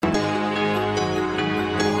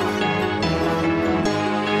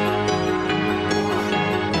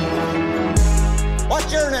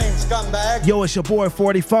scumbag? Yo, it's your boy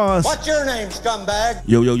 40 Fonz. What's your name, scumbag?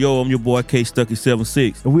 Yo, I'm your boy K Stucky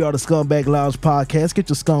 76. And we are the Scumbag Lounge Podcast. Get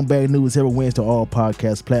your scumbag news every Wednesday on all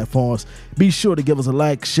podcast platforms. Be sure to give us a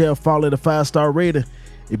like, share, follow the 5-star rating.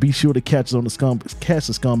 And be sure to catch us on the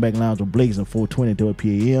Scumbag Lounge on Blazing 420 to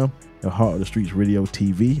p.m. at Heart of the Streets Radio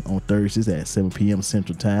TV on Thursdays at 7 p.m.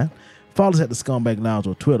 Central Time. Follow us at the Scumbag Lounge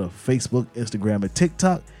on Twitter, Facebook, Instagram, and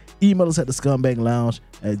TikTok. Email us at the Scumbag Lounge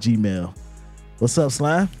at Gmail. What's up,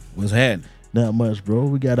 Slime? What's happening? Not much, bro.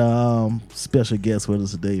 We got a special guest with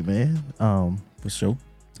us today, man. For sure.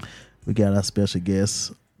 We got our special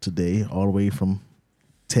guest today, all the way from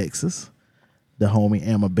Texas, the homie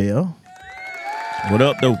Amber Bell. What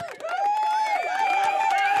up, though? Word,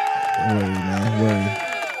 man. Word.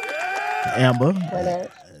 Amber.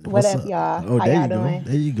 What up, y'all? Oh, How there y'all you doing? go.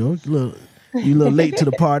 There you go. You a little late to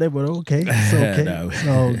the party, but okay. It's okay. No. It's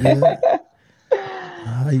all good.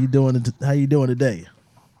 How you doing? How you doing today?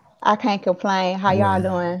 I can't complain. How y'all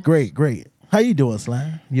doing? Great. How you doing,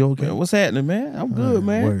 Slime? You okay? Man, what's happening, man? I'm good,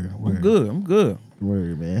 man. Word. I'm good.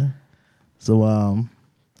 Word, man. So,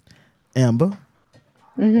 Amber.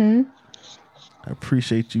 Mm-hmm. I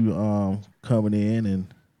appreciate you coming in, and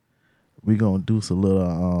we're gonna do some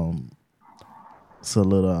little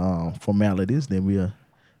formalities. Then we'll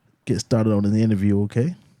get started on the interview.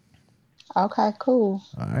 Okay. Okay, cool.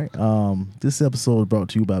 All right. This episode is brought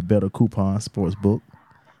to you by Better Coupon Sportsbook.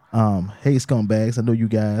 Hey, scumbags! I know you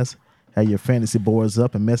guys have your fantasy boards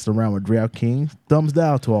up and messing around with DraftKings. Thumbs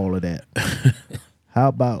down to all of that. How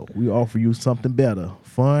about we offer you something better?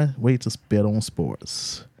 Fun way to bet on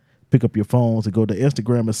sports. Pick up your phones and go to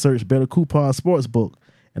Instagram and search Better Coupon Sportsbook.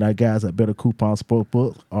 And our guys at Better Coupon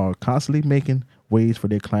Sportsbook are constantly making ways for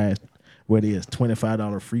their clients, whether it's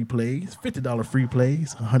 $25 free plays, $50 free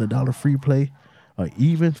plays, $100 free play, or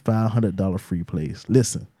even $500 free plays.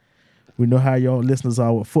 Listen, we know how y'all listeners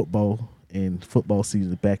are with football, and football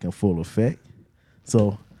season is back in full effect.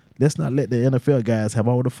 So let's not let the NFL guys have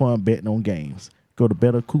all the fun betting on games. Go to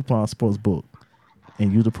Better Coupon Sportsbook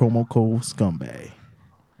and use the promo code SCUMBAG.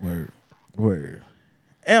 Word.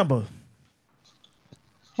 Amber,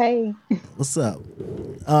 Hey. what's up?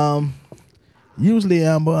 Usually,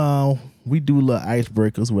 Amber, we do little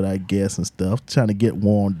icebreakers with our guests and stuff, trying to get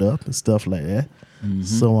warmed up and stuff like that. Mm-hmm.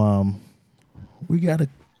 So,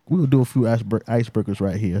 we'll do a few icebreakers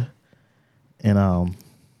right here, and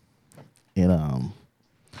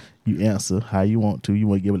you answer how you want to. You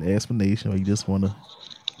want to give an explanation, or you just want to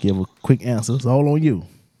give a quick answer. It's all on you.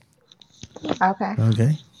 Okay.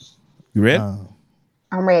 Okay. You ready?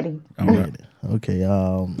 I'm ready. I'm ready. Okay.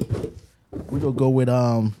 We're gonna go with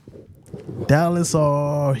Dallas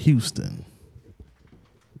or Houston.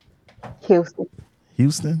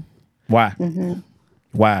 Houston. Why? Mm-hmm.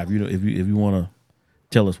 Why? If you want to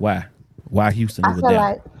tell us why Houston over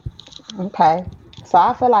there. Okay. So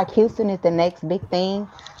I feel like Houston is the next big thing.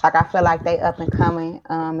 Like I feel like they up and coming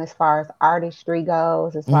as far as artistry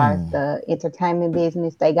goes, as far as the entertainment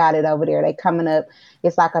business. They got it over there. They coming up.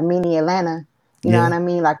 It's like a mini Atlanta. You know what I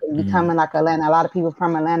mean? Like it's becoming like Atlanta. A lot of people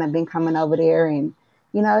from Atlanta been coming over there, and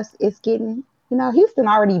it's getting. Houston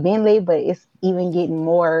already been lit, but it's even getting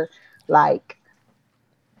more like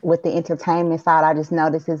with the entertainment side. I just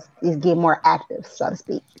noticed it's getting more active, so to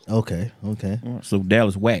speak. Okay. So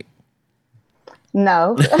Dallas whack.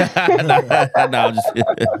 No. I'm just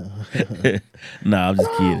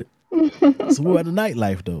kidding. So what about the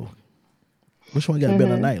nightlife though? Which one got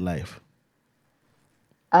better nightlife?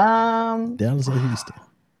 Dallas or Houston?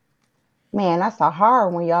 Man, that's a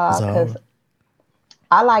hard one, y'all. Because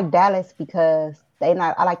I like Dallas because I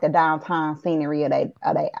like the downtown scenery of they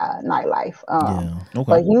nightlife. Okay.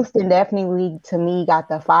 But Houston definitely, to me, got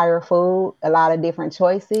the fire food, a lot of different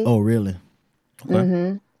choices. Oh, really? Okay.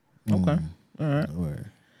 Mm-hmm. Okay. All right.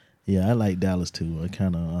 Yeah, I like Dallas too.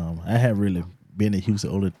 I have really been in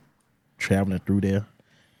Houston, only traveling through there.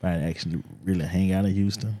 But I actually really hang out in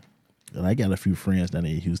Houston. And I got a few friends down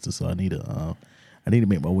there in Houston, so I need to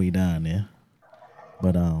make my way down there.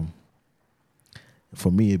 But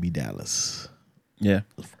for me, it'd be Dallas. Yeah.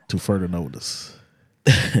 To further notice.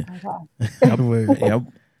 I've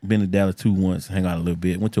been to Dallas too once, hang out a little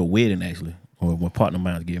bit. Went to a wedding actually, or my partner of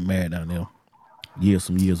mine was getting married down there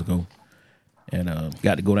some years ago. And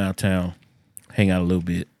got to go downtown, hang out a little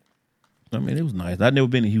bit. I mean, it was nice. I've never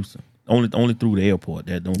been to Houston. Only through the airport.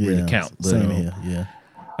 That don't really count. But, same here, yeah.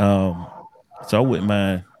 So I wouldn't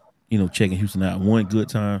mind, checking Houston out. One good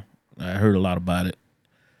time. I heard a lot about it.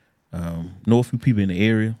 Know a few people in the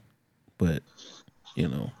area, but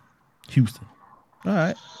Houston. All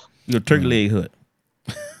right. You got a turkey leg hut.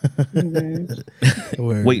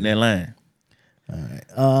 Waiting that line. All right.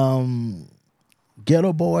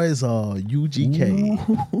 Ghetto Boys or UGK?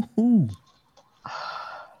 Ooh.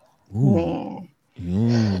 Man,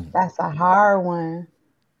 Ooh. that's a hard one.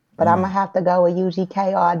 But I'm gonna have to go with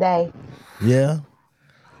UGK all day. Yeah.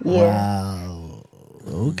 Yeah. Wow.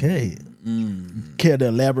 Okay. Care to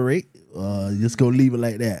elaborate? Just go leave it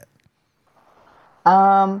like that.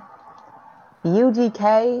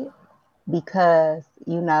 UGK because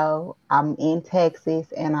I'm in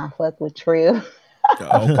Texas and I fuck with Trill.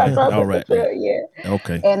 I Okay. fuck All with the right. Trill, yeah.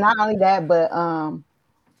 Okay. And not only that, but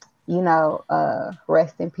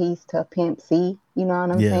rest in peace to Pimp C. You know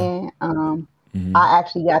what I'm Yeah. saying? I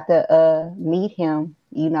actually got to meet him,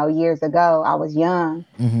 years ago. I was young,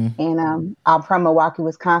 and I'm from Milwaukee,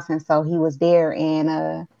 Wisconsin, so he was there,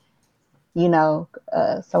 and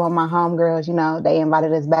some of my homegirls, they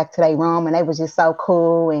invited us back to their room, and they was just so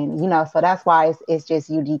cool, and so that's why it's just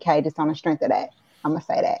UGK, just on the strength of that. I'm gonna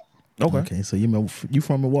say that. Okay. Okay. So you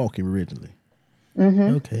from Milwaukee originally?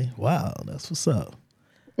 Mm-hmm. Okay. Wow. That's what's up.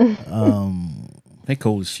 They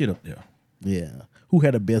cold as shit up there. Yeah. Who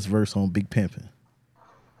had the best verse on Big Pimpin'?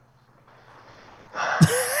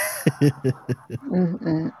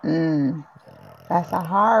 That's a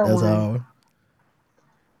hard That's one.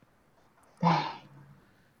 all.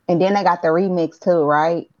 And then they got the remix too,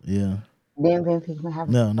 right? Yeah. Then Vin People have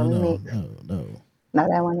a No. remix. No. No,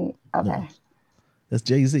 that one ain't. Okay. That's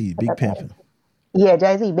Jay-Z, Big Pimpin'. Yeah,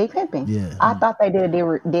 Jay-Z, Big Pimpin'. Yeah. I thought they did a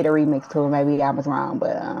remix to it. Maybe I was wrong,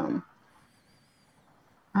 but I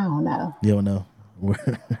don't know. You don't know.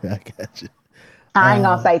 I got you. I ain't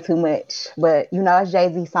gonna say too much, but it's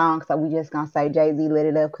Jay-Z song, so we just gonna say Jay-Z lit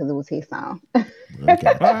it up because it was his song. Okay.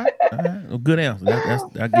 All right. Well, good answer. That's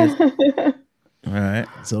I guess. All right.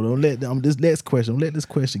 So don't let this next question. Don't let this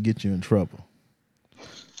question get you in trouble.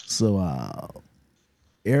 So,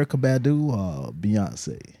 Erykah Badu or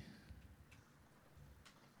Beyonce?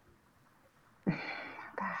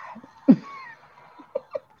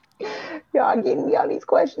 Y'all getting me all these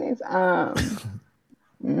questions. Oh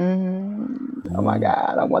my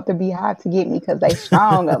God, I want the Beehive to get me because they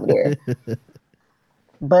strong over there.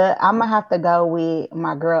 But I'm gonna have to go with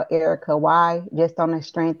my girl Erykah. Why? Just on the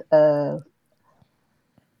strength of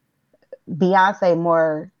Beyonce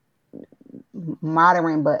more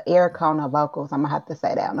modern, but Erykah on the vocals. I'm gonna have to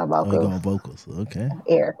say that on the Oh, you vocals. going vocals? Okay.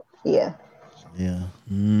 Erykah, yeah. Yeah.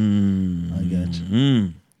 I got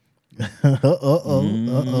you.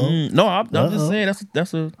 No, I'm just saying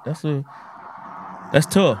that's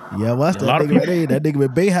tough. Yeah, watch that nigga right there. That nigga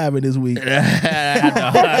been Bayhiving this week. I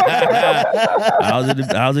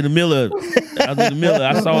was in the middle.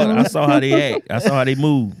 I saw how they act. I saw how they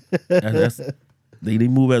move. They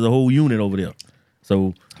move as a whole unit over there.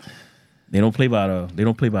 So they don't play by their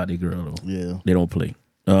girl though. Yeah. They don't play.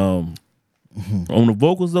 On the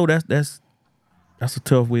vocals though, that's a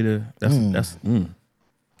tough way to. That's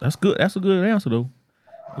good. That's a good answer though.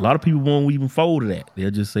 A lot of people won't even fold to that. They'll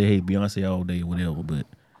just say, "Hey, Beyonce all day, whatever." But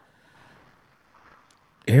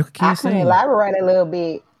Erykah can't I can sing. elaborate a little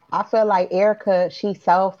bit. I feel like Erykah, she's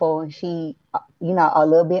soulful and she, a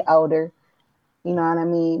little bit older. You know what I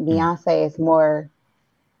mean? Beyonce is more.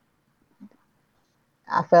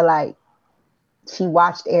 I feel like she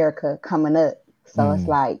watched Erykah coming up, so it's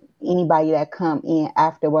like anybody that come in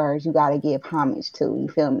afterwards, you got to give homage to. You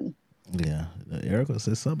feel me? Yeah. Erykah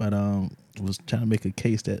said somebody was trying to make a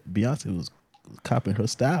case that Beyonce was copying her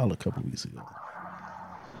style a couple weeks ago.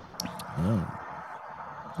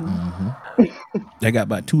 They got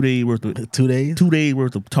about 2 days worth of 2 days. 2 days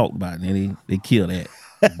worth of talk about it, and they kill that.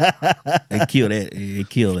 They kill that. They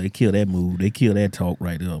kill that move. They kill that talk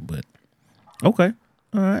right there. But okay,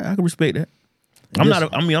 all right, I can respect that. I'm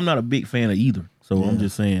not a big fan of either. So I'm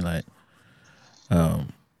just saying like,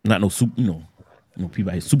 not no super.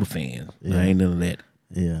 People ain't super fans. Yeah. I ain't none of that.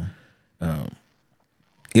 Yeah.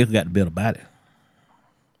 It got the better body.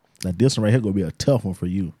 Now this one right here gonna be a tough one for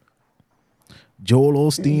you. Joel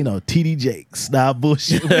Osteen or TD Jakes? Nah, I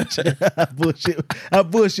bullshit with you. I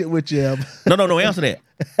bullshit with you. No, answer that.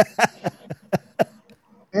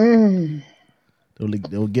 Don't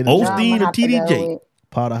get it. Osteen or TD Jakes?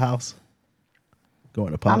 Potter House. Going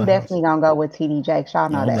to I'm Potter definitely gonna go with TD Jakes. Y'all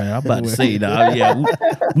know that. Man, I'm about to say that. Yeah,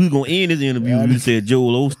 we gonna end this interview. You said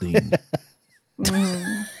Joel Osteen.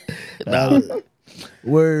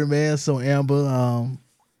 Word, man. So Amber,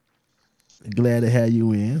 glad to have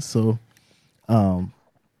you in. So,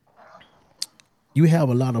 you have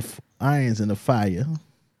a lot of irons in the fire.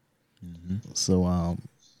 So, I'm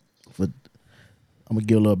gonna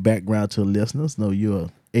give a little background to the listeners. Know you're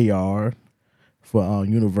a AR for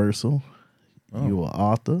Universal. You're an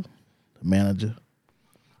author, a manager,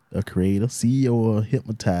 a creator, CEO of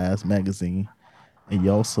Hypnotize magazine, and you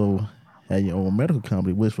also had your own medical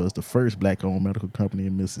company, which was the first black-owned medical company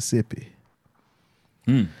in Mississippi.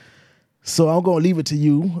 So I'm gonna leave it to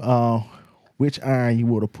you. Which iron you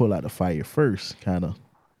want to pull out the fire first? Kind of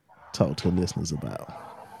talk to listeners about.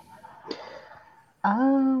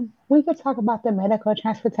 We could talk about the medical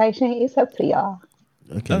transportation. It's up to y'all.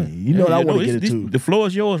 Okay, you know what I want to get into. The floor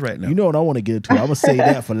is yours right now. You know what I want to get into. I'm gonna say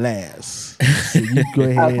that for last. So you go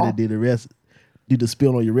ahead and do the rest. Do the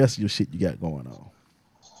spill on your rest of your shit you got going on.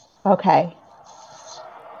 Okay.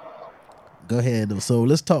 Go ahead. So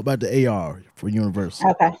let's talk about the AR for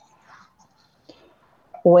Universal. Okay.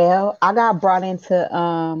 Well, I got brought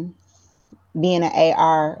into being an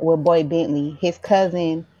AR with Boy Bentley. His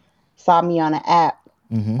cousin saw me on an app,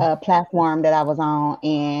 a platform that I was on,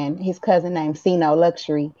 and his cousin named Sino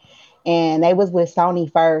Luxury. And they was with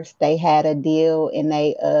Sony first. They had a deal, and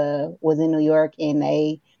they was in New York, and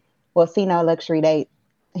Sino Luxury,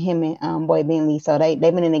 him and Boy Bentley, so they've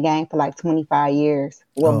been in the game for like 25 years.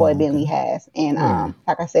 Boy Bentley has, and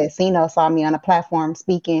like I said, Sino saw me on a platform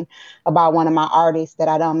speaking about one of my artists that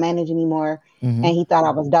I don't manage anymore, and he thought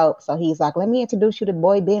I was dope. So he's like, "Let me introduce you to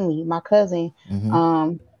Boy Bentley, my cousin.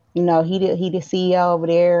 You know, he the CEO over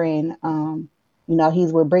there, and you know,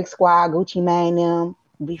 he's with Brick Squad, Gucci Mane them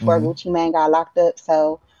before Gucci Mane got locked up.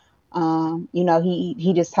 So." You know,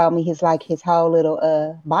 he just told me his whole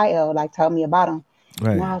little bio, like told me about him.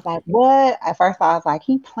 Right. And I was like, what? At first I was like,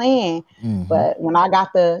 he playing. But when I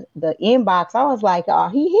got the inbox, I was like, oh,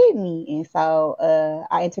 he hit me. And so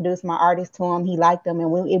I introduced my artist to him. He liked them,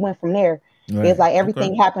 and it went from there. Right. It's like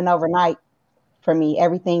everything happened overnight for me.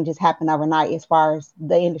 Everything just happened overnight as far as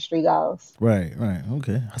the industry goes. Right.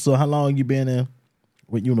 Okay. So how long you been in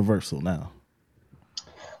with Universal now?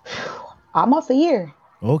 Almost a year.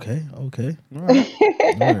 Okay. All right.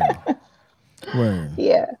 Right.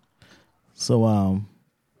 Yeah. So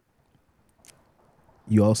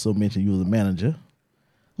you also mentioned you was a manager.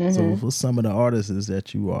 So for some of the artists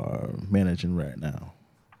that you are managing right now,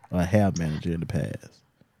 or have managed in the past.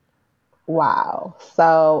 Wow.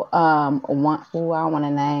 So I want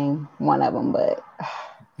to name one of them, but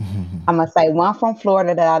I'm gonna say one from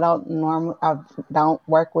Florida that I don't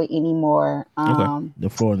work with anymore. Okay. The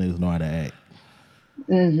Florida niggas know how to act.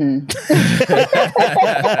 Yeah,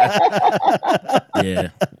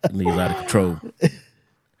 niggas out of control.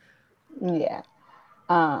 Yeah.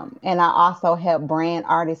 And I also help brand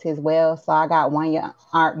artists as well. So I got one young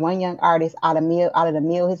artist out of the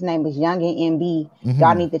mill. His name is Youngin MB.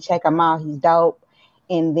 Y'all need to check him out. He's dope.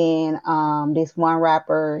 And then this one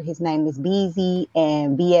rapper, his name is Beezy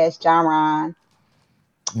and BS Jaron.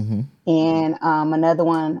 And another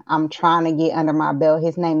one I'm trying to get under my belt.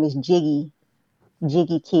 His name is Jiggy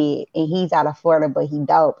Kid, and he's out of Florida, but he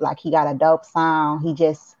dope. Like, he got a dope sound. He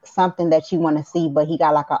just something that you want to see, but he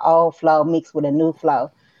got like an old flow mixed with a new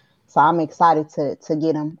flow. So I'm excited to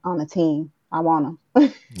get him on the team. I want him.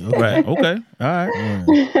 Right. Okay. All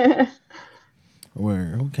right.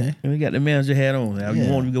 Word. Okay. And we got the manager hat on. Now you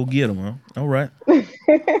want to go get him, huh? All right.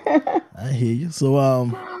 I hear you.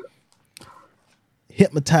 So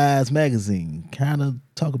Hypnotize magazine. Kind of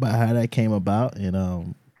talk about how that came about,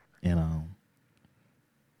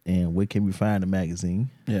 and where can we find the magazine?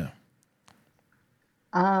 Yeah.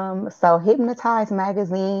 So Hypnotize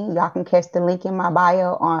magazine, y'all can catch the link in my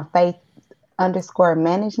bio on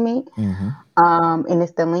faith_management. And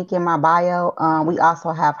it's the link in my bio. We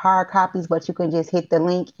also have hard copies, but you can just hit the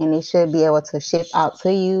link and it should be able to ship out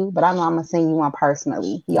to you. But I know I'm gonna send you one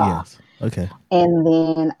personally, y'all. Yes. Okay. And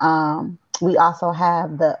then we also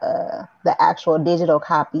have the actual digital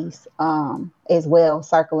copies as well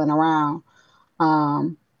circling around.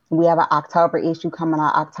 We have an October issue coming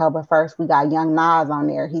out October 1st. We got Young Nas on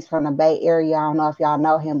there. He's from the Bay Area. I don't know if y'all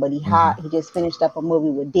know him, but he hot. He just finished up a movie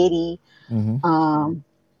with Diddy.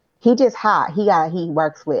 He just hot. He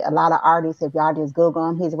works with a lot of artists. If y'all just Google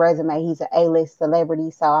him, his resume, he's an A-list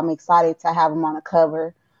celebrity. So I'm excited to have him on the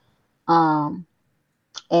cover. And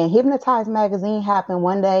Hypnotize magazine happened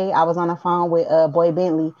one day. I was on the phone with Boy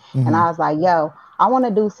Bentley, and I was like, yo, I want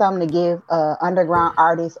to do something to give underground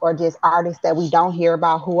artists or just artists that we don't hear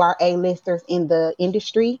about who are A-listers in the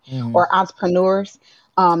industry or entrepreneurs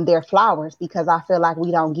their flowers, because I feel like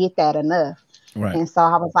we don't get that enough. Right. And so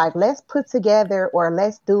I was like, let's put together or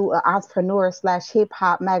let's do an entrepreneur/hip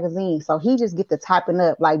hop magazine. So he just get to typing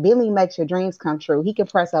up. Like, Bentley makes your dreams come true. He can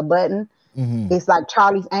press a button. It's like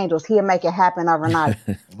Charlie's Angels. He'll make it happen overnight.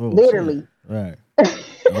 Literally. Right.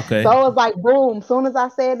 Okay. So it was like, boom. As soon as I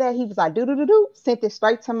said that, he was like, do, sent it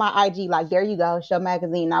straight to my IG. Like, there you go. It's your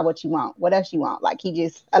magazine. Now what you want? What else you want? Like, he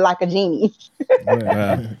just like a genie.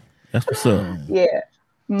 That's what's up. Yeah.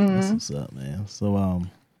 That's what's up, man. So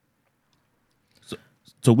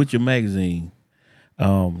So with your magazine,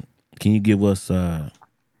 can you give us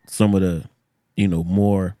some of the,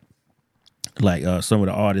 more like some of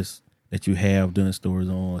the artists that you have done stories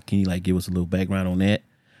on? Can you like give us a little background on that,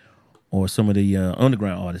 or some of the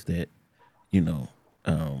underground artists that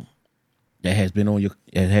that has been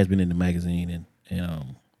in the magazine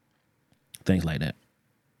and things like that?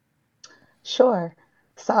 Sure.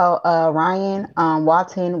 So Ryan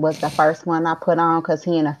Walton was the first one I put on because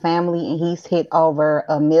he in a family and he's hit over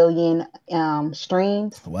 1 million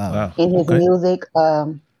streams Wow. in his Okay. music.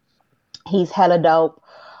 He's hella dope.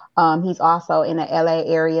 He's also in the LA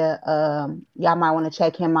area. Y'all might want to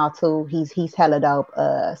check him out too. He's hella dope.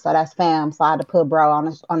 So that's fam. So I had to put bro on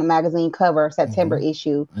the magazine cover, September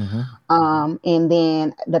issue. And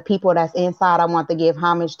then the people that's inside, I want to give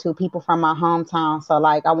homage to people from my hometown. So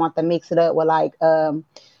like I want to mix it up with like I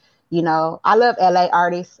love LA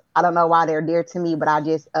artists. I don't know why they're dear to me, but I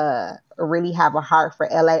just really have a heart for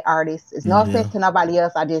LA artists. It's no offense to nobody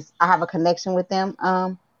else. I have a connection with them.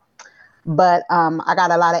 But I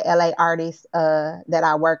got a lot of LA artists that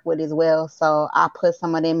I work with as well. So I put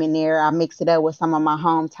some of them in there. I mix it up with some of my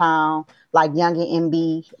hometown, like Youngin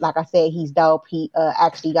MB. Like I said, he's dope. He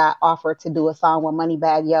actually got offered to do a song with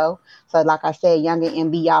Moneybagg Yo. So like I said, Youngin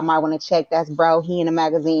MB, y'all might want to check. That's bro. He in the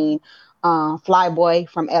magazine. Flyboy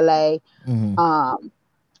from LA.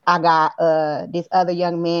 I got this other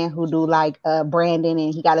young man who do like branding,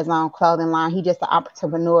 and he got his own clothing line. He just an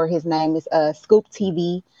entrepreneur. His name is Scoop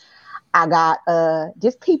TV. I got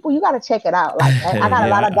just people, you got to check it out. Like I got a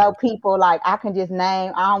lot of dope people. Like I can just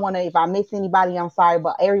name. I don't want to, if I miss anybody, I'm sorry,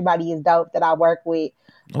 but everybody is dope that I work with.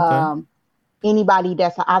 Okay. Anybody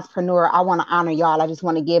that's an entrepreneur, I want to honor y'all. I just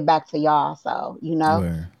want to give back to y'all. So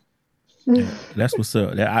Where? That's what's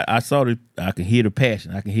up. I saw it. I can hear the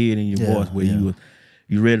passion. I can hear it in your voice where you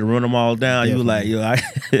ready to run them all down. Definitely. You were like,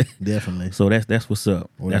 Definitely. So that's what's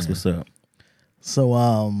up. Word. That's what's up. So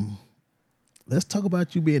let's talk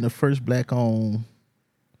about you being the first black-owned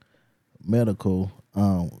medical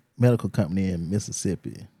company in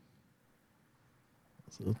Mississippi.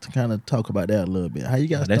 So to kind of talk about that a little bit, how you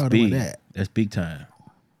got started with that? That's big time.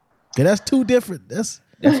 Cause that's two different. That's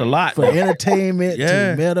a lot for entertainment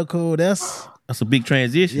to medical. That's a big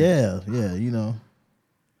transition. Yeah.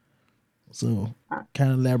 So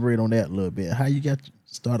kind of elaborate on that a little bit. How you got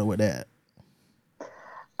started with that?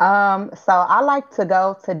 So I like to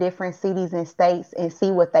go to different cities and states and see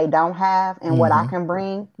what they don't have and what I can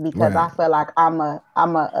bring, because I feel like I'm a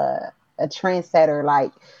trendsetter.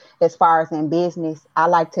 Like as far as in business, I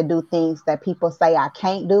like to do things that people say I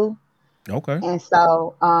can't do. Okay. And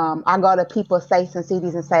so I go to people's states and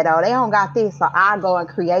cities and say, oh, they don't got this. So I go and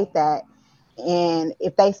create that. And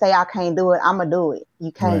if they say I can't do it, I'm going to do it.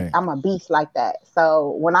 You can't, I'm a beast like that.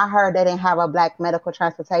 So when I heard they didn't have a black medical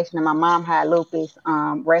transportation and my mom had lupus,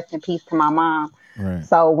 rest in peace to my mom. Right.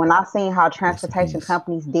 So when I seen how transportation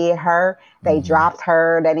companies did her, they dropped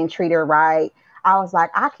her, they didn't treat her right. I was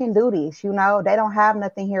like, I can do this. They don't have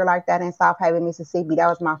nothing here like that in South Haven, Mississippi. That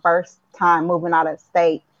was my first time moving out of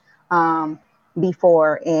state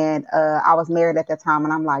before. And I was married at the time.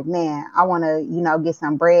 And I'm like, man, I want to, get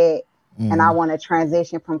some bread. And I want to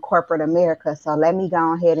transition from corporate America. So let me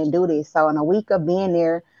go ahead and do this. So in a week of being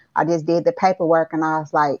there, I just did the paperwork. And I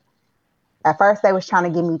was like, at first they was trying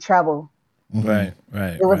to give me trouble. Right.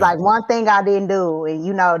 It was like one thing I didn't do.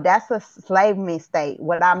 And, that's a enslavement state.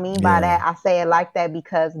 What I mean by that, I say it like that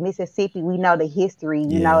because Mississippi, we know the history.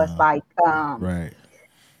 It's like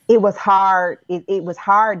it was hard. It was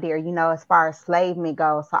hard there, as far as enslavement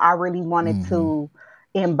goes. So I really wanted to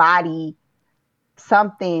embody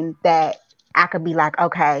something that I could be like,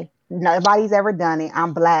 okay, nobody's ever done it.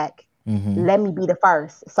 I'm black. Let me be the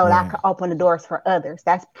first so that I could open the doors for others.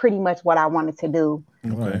 That's pretty much what I wanted to do.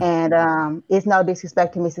 Okay. And it's no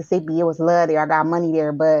disrespect to Mississippi. It was love there. I got money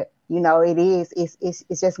there. But,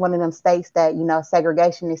 it's just one of them states that,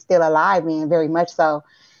 segregation is still alive in, very much so.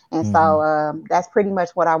 And so that's pretty much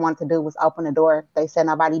what I wanted to do, was open the door. They said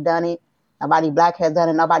nobody done it. Nobody black has done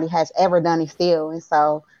it. Nobody has ever done it still. And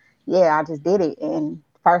so I just did it. And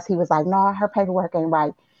first he was like, no, her paperwork ain't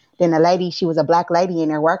right. Then the lady, she was a black lady in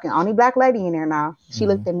there working, only black lady in there now. She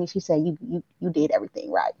looked at me, she said, you did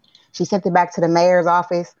everything right. She sent it back to the mayor's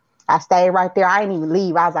office. I stayed right there. I didn't even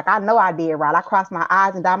leave. I was like, I know I did right. I crossed my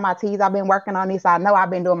I's and dotted my T's. I've been working on this. I know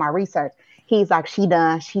I've been doing my research. He's like, she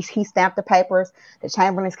done. He stamped the papers. The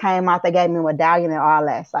Chamberlains came out. They gave me a medallion and all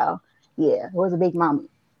that. So it was a big moment.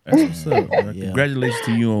 That's what's up. Congratulations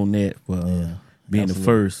to you on that for being the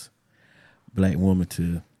first black woman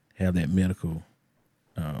to have that medical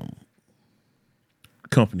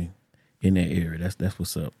company in that area. That's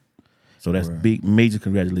what's up. So that's big, major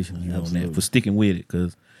congratulations to you on that for sticking with it,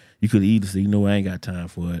 because you could either say, I ain't got time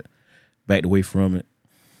for it, backed away from it,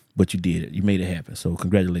 but you did it. You made it happen. So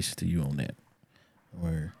congratulations to you on that.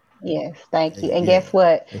 Word. Yes, thank you. And guess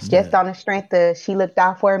what? Just on the strength of she looked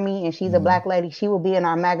out for me, and she's a Black lady. She will be in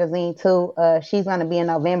our magazine too. She's going to be in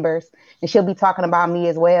November's, and she'll be talking about me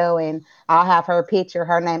as well. And I'll have her picture.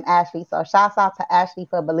 Her name Ashley. So shouts out to Ashley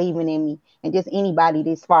for believing in me, and just anybody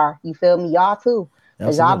this far. You feel me? Y'all too,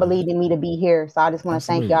 because y'all believed in me to be here. So I just want to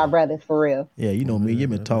thank y'all, brothers, for real. Yeah, you know me.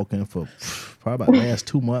 You've been talking for probably about the last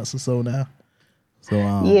 2 months or so now. So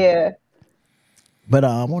yeah. But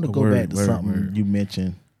I want to go back to something you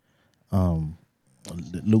mentioned.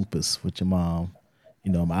 Lupus with your mom.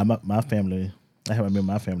 You know, my family, I remember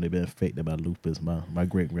my family been affected by lupus. My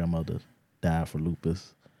great grandmother died for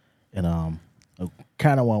lupus. And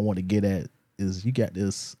kind of what I want to get at is you got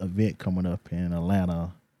this event coming up in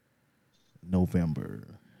Atlanta, November,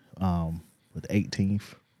 the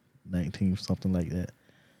 18th, 19th, something like that.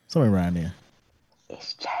 Somewhere around there.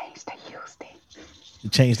 It's changed to Houston.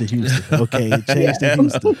 It changed to Houston. Okay, it changed to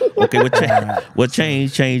Houston. Okay, what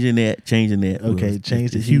changing that? Okay,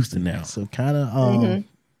 changed to Houston now. So kind of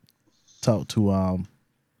talk to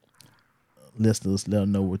listeners, let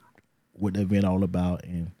them know what the event all about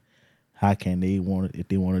and how can they want if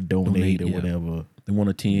they want to donate or whatever. They want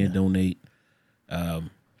to attend, donate.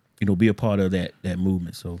 Be a part of that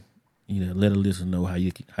movement. So, let a listener know how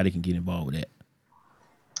they can get involved with that.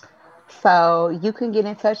 So you can get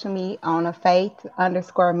in touch with me on a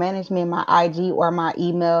faith_management, my IG, or my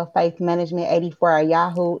email,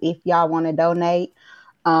 faithmanagement84@yahoo, if y'all want to donate.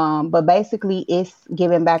 But basically, it's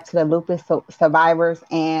giving back to the lupus survivors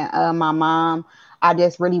and my mom. I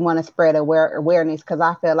just really want to spread awareness, because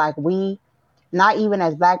I feel like we, not even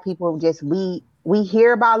as Black people, just we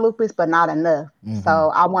hear about lupus, but not enough.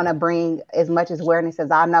 So I want to bring as much awareness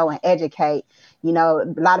as I know and educate. A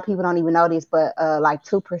lot of people don't even know this, but like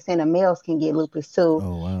 2% of males can get lupus too.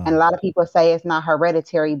 Oh, wow. And a lot of people say it's not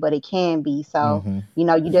hereditary, but it can be. So,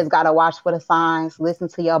 you just got to watch for the signs, listen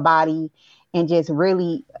to your body, and just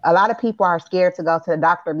really, a lot of people are scared to go to the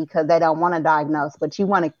doctor because they don't want to diagnose, but you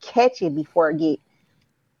want to catch it before it get,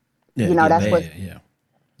 that's bad, what,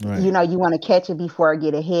 right. You want to catch it before it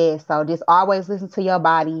get ahead. So just always listen to your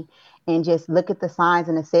body and just look at the signs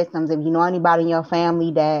and the symptoms. If you know anybody in your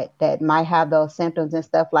family that might have those symptoms and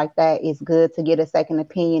stuff like that, it's good to get a second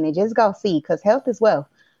opinion and just go see, because health is wealth,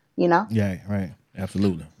 Yeah, right.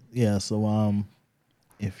 Absolutely. Yeah. So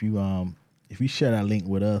if you share that link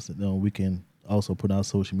with us, we can also put on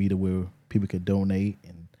social media where people can donate,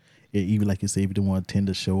 and even like you say, if you don't want to attend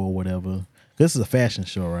the show or whatever. This is a fashion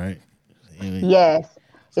show, right? Yes.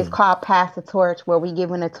 It's called Pass the Torch, where we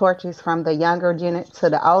giving the torches from the younger to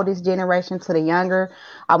the oldest generation to the younger.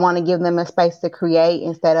 I want to give them a space to create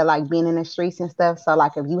instead of like being in the streets and stuff. So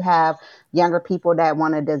like if you have younger people that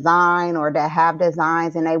want to design or that have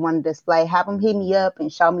designs and they want to display, have them hit me up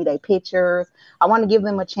and show me their pictures. I want to give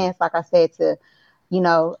them a chance, like I said, to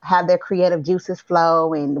have their creative juices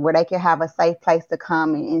flow, and where they can have a safe place to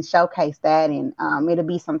come and showcase that. And it'll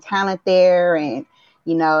be some talent there, and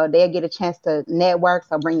they'll get a chance to network.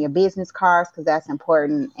 So bring your business cards, because that's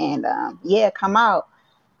important. And come out.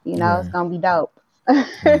 It's gonna be dope.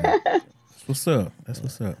 That's what's up. That's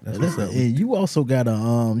what's up. And you also got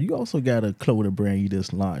a clothing brand you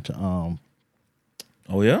just launched. Oh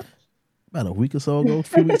yeah, about a week or so ago, a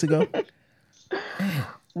few weeks ago.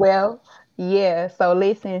 Well, yeah. So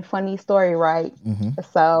listen, funny story, right?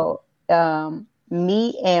 So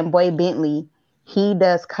me and Boy Bentley, he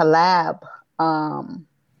does collab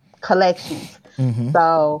collections.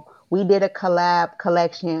 So we did a collab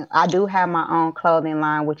collection. I do have my own clothing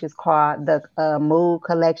line, which is called the Mood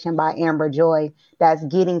Collection by Amber Joy, that's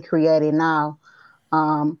getting created now.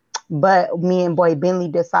 But me and Boy Bentley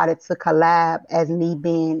decided to collab, as me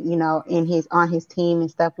being, on his team and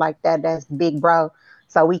stuff like that. That's big bro.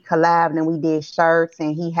 So we collabed and we did shirts,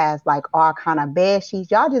 and he has like all kind of bed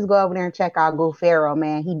sheets. Y'all just go over there and check out Goo Pharaoh,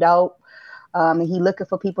 man. He dope. And he looking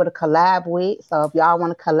for people to collab with. So if y'all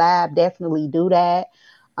want to collab, definitely do that.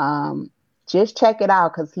 Just check it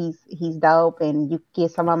out, because he's dope, and you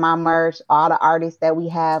get some of my merch. All the artists that we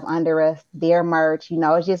have under us, their merch.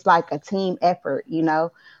 It's just like a team effort.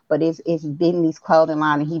 But it's Bentley's clothing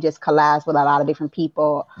line, and he just collabs with a lot of different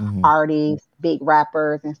people, artists, big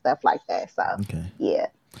rappers, and stuff like that. So yeah.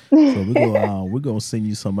 So we're gonna send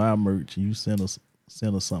you some of our merch. You send us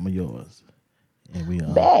some of yours. And we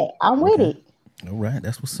bet I'm with it. All right,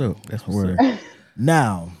 that's what's up. That's what's up.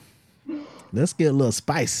 Now, let's get a little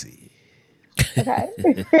spicy. Okay.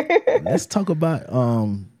 Let's talk about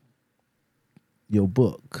your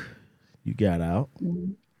book you got out.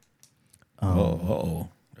 I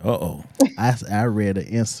read an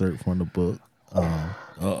insert from the book.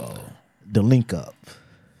 The link up.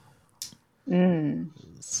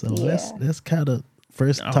 So let's kind of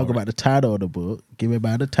first talk about the title of the book. Give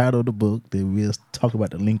everybody the title of the book. Then we'll talk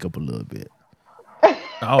about the link up a little bit. I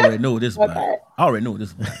already know what this is about.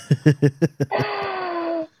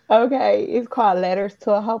 Okay, it's called Letters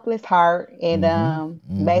to a Hopeless Heart, and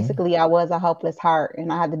basically, I was a hopeless heart,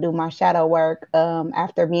 and I had to do my shadow work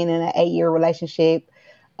after being in an 8-year relationship,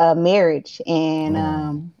 marriage,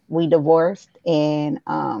 and we divorced, and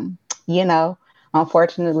you know,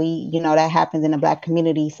 unfortunately, that happens in the Black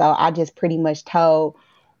community. So I just pretty much told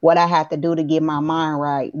what I had to do to get my mind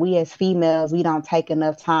right. We as females, we don't take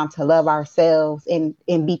enough time to love ourselves and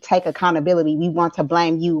take accountability. We want to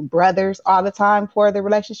blame you brothers all the time for the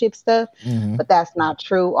relationship stuff, but that's not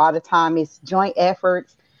true all the time. It's joint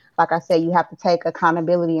efforts. Like I said, you have to take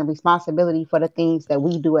accountability and responsibility for the things that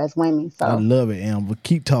we do as women. So I love it, Amber.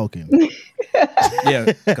 Keep talking.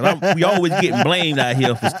 Yeah, because we always get blamed out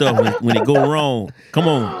here for stuff when it go wrong. Come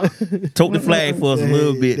on, tote the flag for us a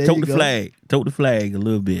little bit. Tote the flag a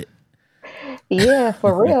little bit. Yeah,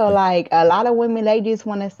 for real. Like a lot of women, they just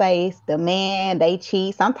want to say it's the man, they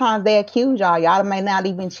cheat. Sometimes they accuse y'all. Y'all may not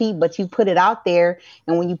even cheat, but you put it out there.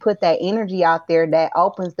 And when you put that energy out there, that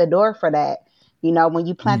opens the door for that. When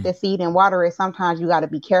you plant the seed and water it, sometimes you got to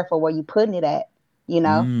be careful where you putting it at,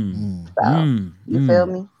 So, you feel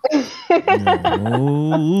me?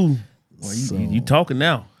 Well, you talking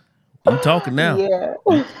now. You talking now. Yeah.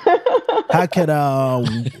 How can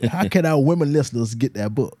our women listeners get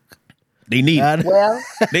that book? They need it. Well,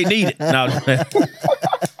 they need it. No.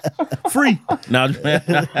 Free. No.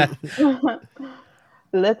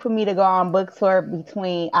 Look for me to go on book tour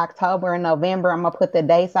between October and November. I'm going to put the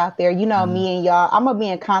dates out there. Me and y'all, I'm going to be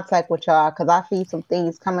in contact with y'all because I see some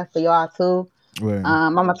things coming for y'all too. Right.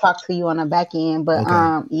 I'm going to talk to you on the back end. But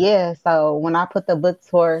okay. So when I put the book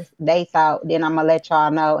tour dates out, then I'm going to let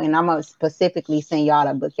y'all know. And I'm going to specifically send y'all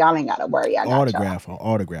the book. Y'all ain't got to worry. I got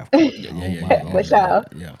autograph. Yeah. For sure.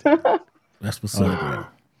 Yeah. That's what's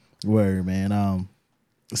up. Word, man.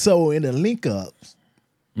 So in the link ups,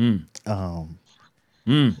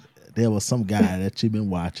 there was some guy that you've been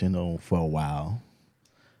watching on for a while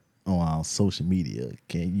on social media.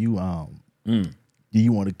 Can you do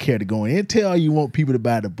you want to care to go in and tell you want people to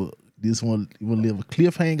buy the book? You want to leave a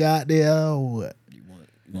cliffhanger out there or what? You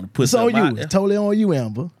want to put something out there? It's totally on you,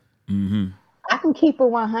 Amber. I can keep it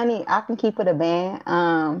 100. I can keep it a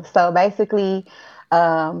band. So basically,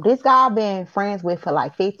 this guy I've been friends with for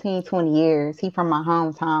like 15, 20 years. He from my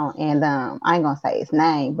hometown, and I ain't gonna say his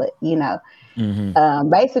name, but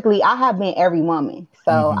basically I have been every woman.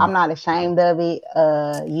 So I'm not ashamed of it.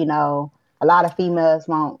 A lot of females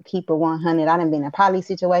won't keep it 100. I done been in poly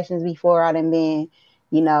situations before. I done been,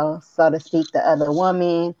 so to speak, the other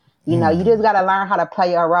woman. You just gotta learn how to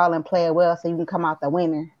play your role and play it well so you can come out the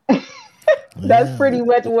winner. That's pretty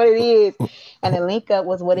much what it is. And the link up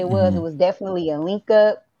was what it was. It was definitely a link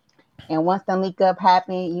up. And once the link up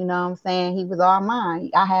happened, you know what I'm saying? He was all mine.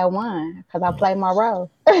 I had one because I played my role.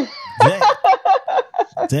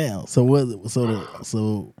 Damn. So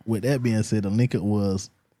with that being said, the link up was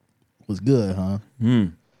good, huh?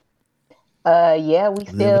 Yeah, we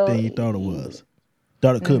still everything you thought it was.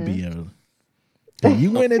 Thought it could be.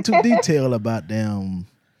 You went into detail about them.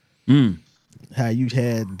 How you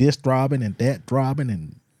had this throbbing and that throbbing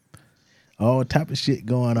and all type of shit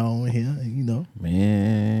going on here,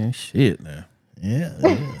 Man, shit now. Yeah.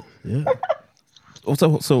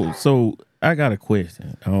 So I got a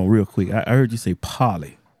question, real quick. I heard you say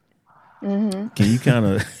poly. Can you kind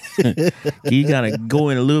of go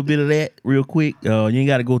in a little bit of that real quick? You ain't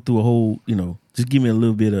got to go through a whole, just give me a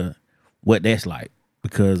little bit of what that's like,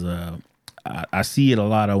 because I see it a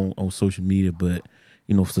lot on social media, but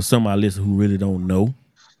for some of our listeners who really don't know,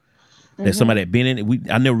 that somebody that been in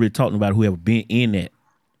it, I never really talked about whoever been in that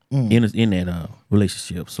in that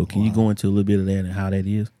relationship. So can you go into a little bit of that and how that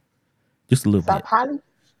is, just a little bit?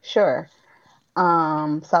 Sure. So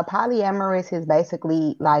polyamorous is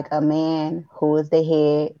basically like a man who is the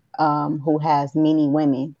head, who has many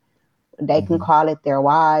women. They can call it their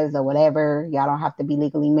wives or whatever. Y'all don't have to be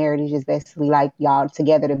legally married. It's just basically like y'all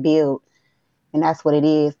together to build. And that's what it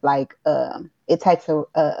is. Like, it takes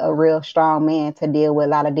a real strong man to deal with a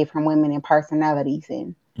lot of different women and personalities.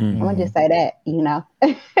 And I'm going to just say that,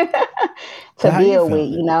 to deal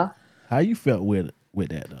with, How you felt with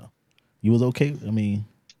that, though? You was okay? I mean,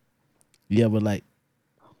 you ever like,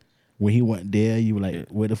 when he wasn't there, you were like,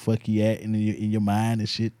 where the fuck he at in your mind and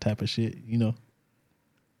shit, type of shit,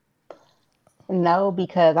 No,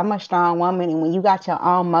 because I'm a strong woman. And when you got your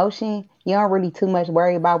own motion, you don't really too much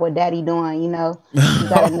worry about what daddy doing, you know. You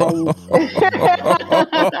gotta know you.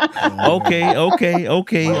 Okay.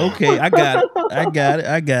 I got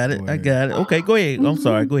it. Okay, go ahead. I'm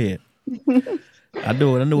sorry. Go ahead. I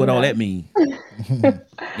know what all that means.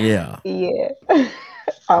 Yeah. Yeah.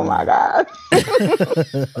 Oh my God.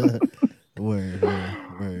 Word.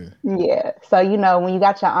 Yeah. So, you know, when you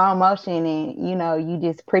got your own motion and, you know, you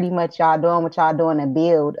just pretty much y'all doing what y'all doing to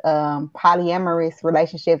build. Polyamorous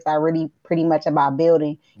relationships are really pretty much about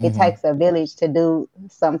building. It takes a village to do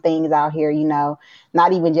some things out here, you know,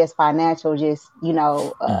 not even just financial, just, you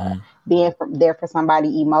know, being there for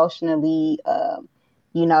somebody emotionally.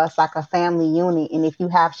 You know, it's like a family unit. And if you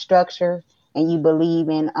have structure and you believe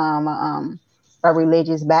in a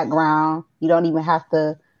religious background, you don't even have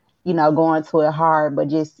to, you know, go into it hard, but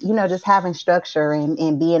just, you know, just having structure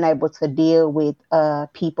and being able to deal with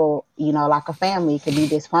people, you know, like a family. It can be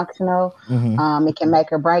dysfunctional. It can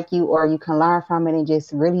make or break you, or you can learn from it and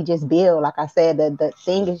just really just build. Like I said, the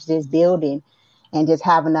thing is just building and just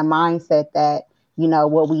having a mindset that, you know,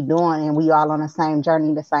 what we doing and we all on the same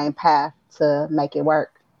journey, the same path to make it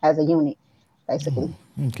work as a unit, basically.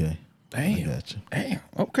 Okay. Damn. I got you. Damn.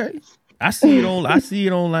 Okay. I see it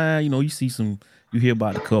online. You know, you hear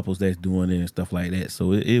about the couples that's doing it and stuff like that.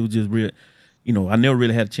 So it was just real. You know, I never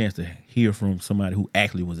really had a chance to hear from somebody who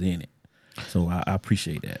actually was in it. So I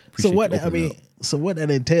appreciate that. So what that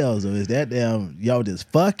entails though, is that y'all just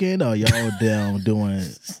fucking, or y'all doing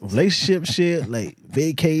relationship shit, like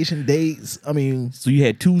vacation dates? I mean, so you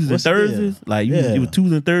had Tuesdays and Thursdays, like you was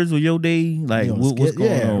Tuesdays and Thursdays with your day, like what's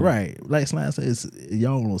going on? Right. Like Slime says,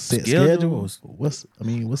 y'all on a set schedule. What's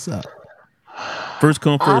up? First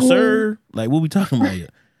come, first serve. Like what we talking about here?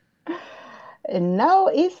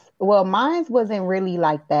 No, mine wasn't really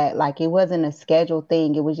like that. Like it wasn't a scheduled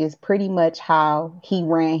thing. It was just pretty much how he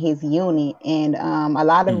ran his unit. And a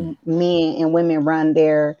lot of men and women run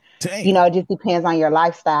their, you know, it just depends on your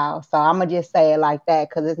lifestyle. So I'm gonna just say it like that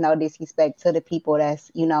because there's no disrespect to the people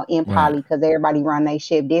that's, you know, in poly, because everybody run their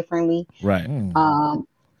ship differently. Right.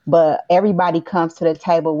 But everybody comes to the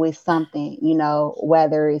table with something, you know,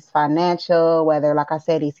 whether it's financial, whether, like I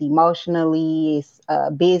said, it's emotionally, it's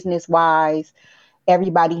business wise.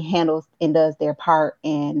 Everybody handles and does their part,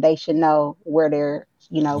 and they should know where they're,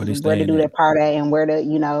 you know, where to do their part at and where to,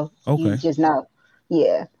 you know, you just know.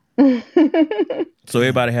 Yeah. So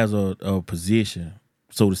everybody has a position,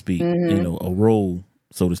 so to speak, you know, a role,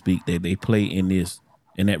 so to speak, that they play in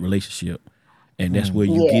that relationship. And that's where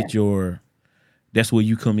you get that's where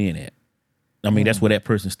you come in at. I mean, that's where that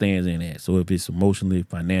person stands in at. So if it's emotionally,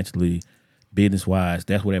 financially, business wise,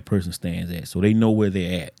 that's where that person stands at. So they know where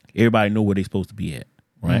they're at. Everybody know where they're supposed to be at,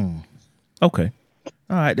 right? Okay,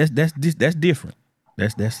 all right. That's different.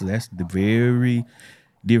 That's the very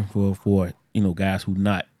different for you know, guys who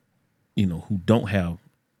not, you know, who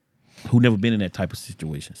never been in that type of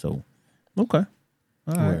situation. So okay.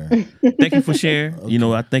 All right. Thank you for sharing. Okay. You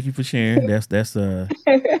know, I thank you for sharing. That's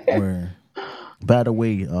word. By the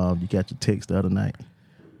way, you got your text the other night.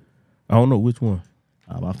 I don't know which one.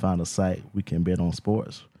 I found a site we can bet on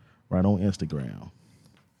sports right on Instagram.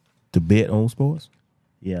 To bet on sports?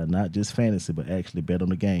 Yeah, not just fantasy, but actually bet on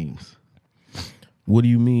the games. What do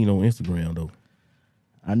you mean on Instagram, though?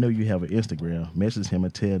 I know you have an Instagram. Message him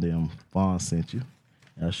and tell them Vaughn sent you.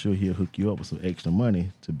 And I'm sure he'll hook you up with some extra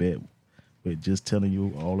money to bet with just telling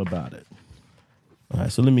you all about it. All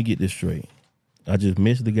right, so let me get this straight. I just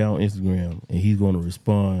messaged the guy on Instagram, and he's going to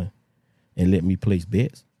respond and let me place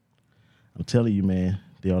bets. I'm telling you, man,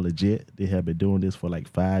 they are legit. They have been doing this for like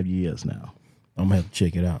 5 years now. I'm going to have to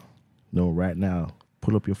check it out. No, right now,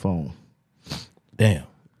 pull up your phone. Damn.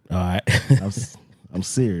 All right. I'm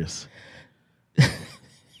serious.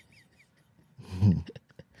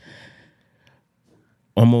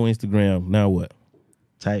 I'm on Instagram. Now what?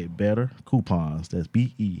 Type Better Coupons. That's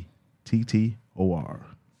BETTOR.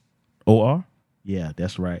 OR? Yeah,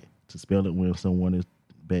 that's right. To spell it when someone is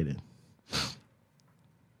betting.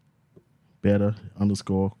 Better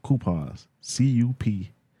 _ coupons.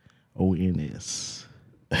 CUPONS.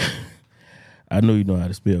 I know you know how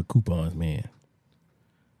to spell coupons, man.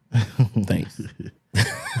 Thanks.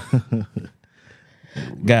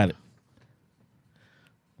 Got it.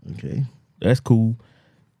 Okay. That's cool.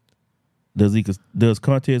 Does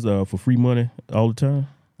contests for free money all the time?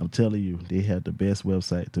 I'm telling you, they have the best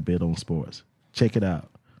website to bet on sports. Check it out.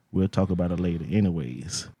 We'll talk about it later.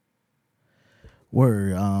 Anyways.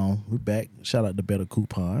 We're back. Shout out to Better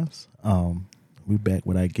Coupons. We're back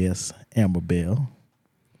with our guest, Amber Bell.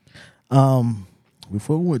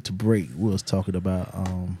 Before we went to break, we was talking about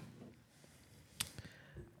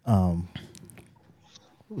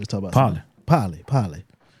Poly.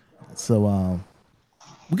 So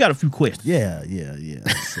we got a few questions. yeah.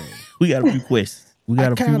 So We got a few questions. We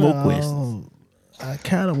got a few more questions. I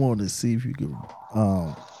kind of wanted to see if you could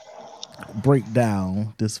break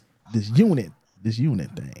down this unit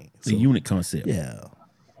thing. The unit concept. Yeah.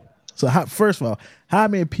 So first of all, how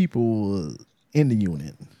many people in the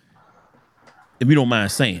unit? If you don't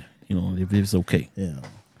mind saying, if it's okay. Yeah.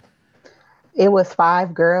 It was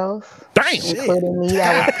 5 girls, Damn. including me.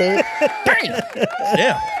 That was 6. Damn.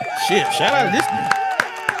 Yeah. Shit. Shout out to this man.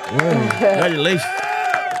 Congratulations.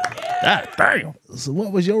 God damn. So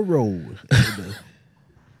what was your role?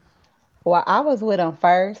 Well, I was with them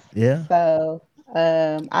first. Yeah. So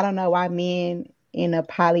I don't know why men in a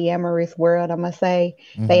polyamorous world, I'm gonna say,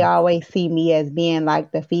 they always see me as being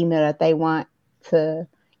like the female that they want to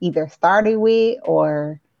either start it with,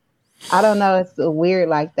 or I don't know. It's weird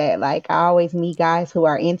like that. Like I always meet guys who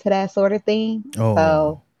are into that sort of thing. Oh.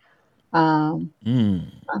 So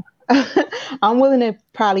I'm willing to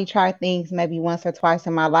probably try things maybe once or twice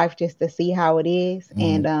in my life just to see how it is.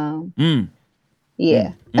 And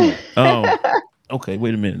yeah. Oh, okay.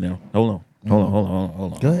 Wait a minute now. Hold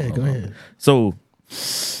on. Go ahead. So,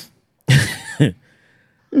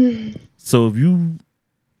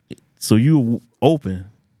 so you open.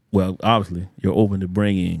 Well, obviously, you're open to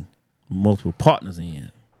bringing multiple partners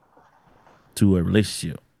in to a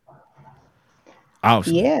relationship.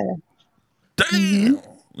 Obviously. Yeah. Damn.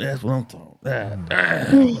 That's what I'm talking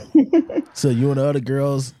about. So you and the other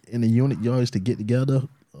girls in the unit, you always to get together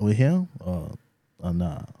with him, or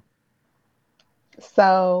nah?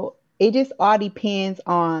 So it just all depends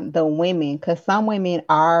on the women, because some women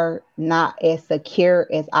are not as secure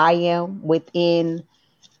as I am within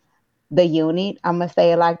the unit. I'm gonna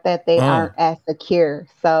say it like that. They aren't as secure.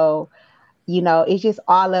 So, it's just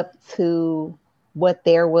all up to what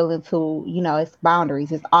they're willing to, it's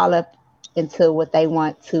boundaries. It's all up into what they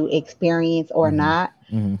want to experience or not.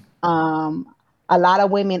 A lot of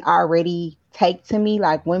women already take to me,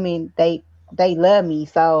 like women, they love me.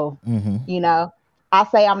 So, I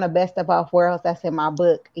say I'm the best of both worlds. That's in my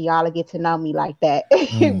book. Y'all will get to know me like that.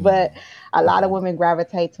 But a lot of women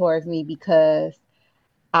gravitate towards me because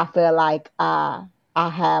I feel like I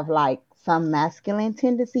have like some masculine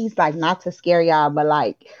tendencies, like not to scare y'all, but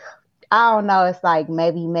like, I don't know. It's like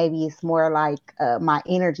maybe it's more like my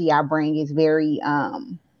energy I bring is very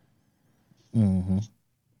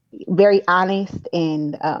very honest,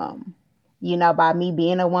 and by me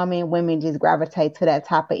being a woman, women just gravitate to that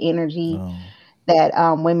type of energy. That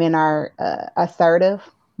women are assertive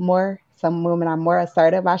more. Some women are more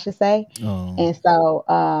assertive, I should say. And so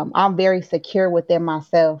I'm very secure within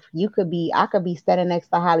myself. I could be standing next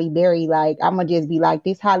to Halle Berry. Like, I'm going to just be like,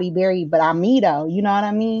 this Halle Berry, but I'm me though. You know what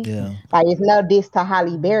I mean? Yeah. Like, it's no diss to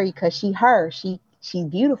Halle Berry because she's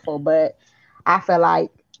beautiful, but I feel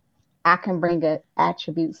like I can bring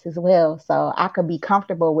attributes as well. So I could be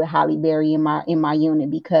comfortable with Halle Berry in my unit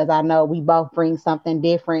because I know we both bring something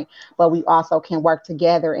different, but we also can work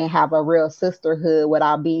together and have a real sisterhood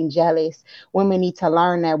without being jealous. Women need to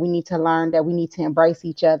learn that. We need to learn that we need to embrace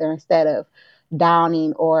each other instead of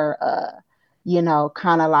downing or,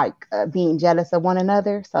 kind of like being jealous of one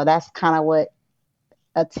another. So that's kind of what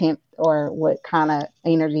kind of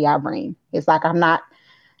energy I bring. It's like I'm not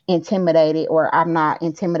intimidated, or I'm not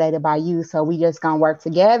intimidated by you, so we just gonna work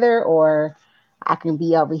together, or I can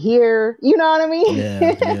be over here, you know what I mean?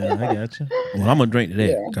 Yeah, I got you. Well, I'm gonna drink to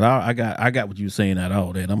that because I got what you were saying out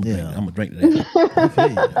all that. I'm gonna drink to that.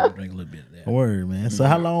 I'm gonna drink a little bit of that. Word, man. So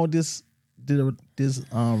how long this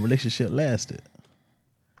relationship lasted?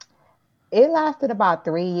 It lasted about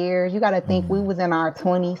 3 years. You got to think we was in our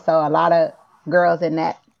 20s, so a lot of girls in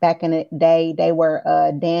that back in the day, they were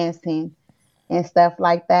dancing and stuff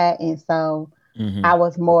like that. And so I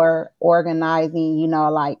was more organizing,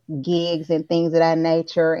 like gigs and things of that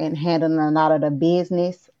nature and handling a lot of the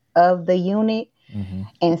business of the unit.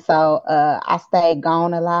 And so I stayed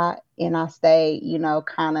gone a lot, and I stayed,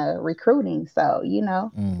 kind of recruiting. So,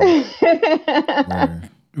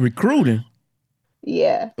 Recruiting?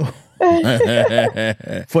 Yeah.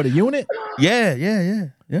 For the unit? Yeah.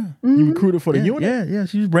 You recruited for the unit? Yeah.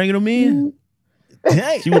 She was bringing them in.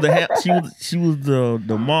 She was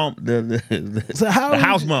the mom, the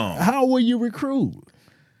house mom. How will you recruit?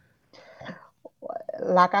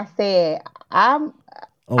 Like I said, I'm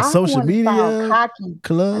on social media,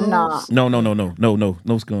 clubs. No,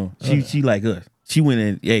 scum. She like us. She went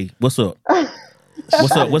in. Hey, what's up?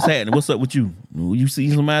 What's up? What's happening? What's up with you? You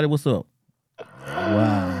see somebody? What's up?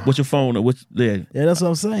 Wow. What's your phone? Yeah, that's what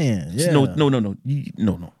I'm saying. Yeah. No.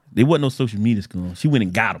 There wasn't no social media, scum. She went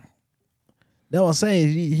and got them. That's what I'm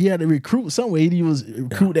saying. He had to recruit somewhere. He was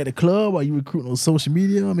recruiting at the club, or you recruiting on social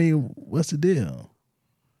media. I mean, what's the deal?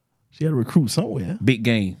 She had to recruit somewhere. Big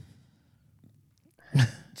game.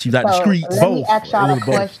 She like the So streets. let me Both. ask y'all It a was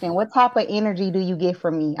both. question. What type of energy do you get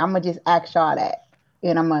from me? I'm gonna just ask y'all that,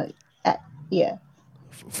 and I'm gonna, yeah.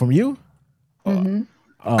 From you?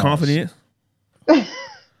 Mm-hmm. Confidence.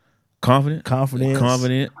 Confident.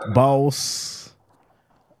 Confident. Boss.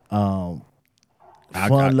 Fun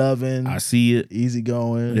loving. I see it.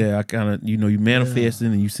 Easygoing. Yeah, I kind of, you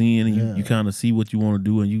manifesting and you seeing and you kind of see what you want to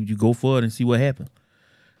do and you go for it and see what happens.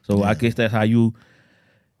 So I guess that's how you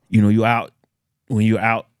out when you're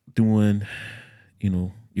out doing,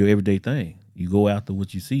 your everyday thing. You go after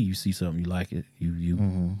what you see. You see something you like it.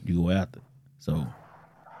 You go after. So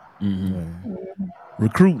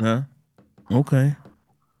recruit, huh? Okay.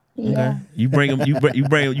 Yeah. Okay. You bring them. You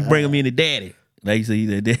bring them in to daddy. Like you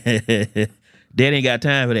say, Dad ain't got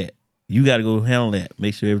time for that. You got to go handle that.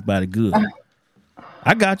 Make sure everybody good.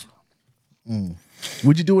 I got you.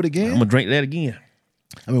 Would you do it again? I'm gonna drink that again.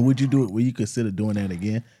 I mean, would you do it? Would you consider doing that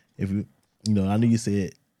again? If you I know you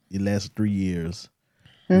said it lasts 3 years.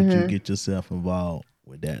 Would you get yourself involved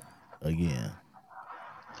with that again?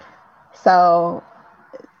 So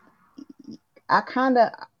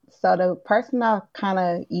the person I kind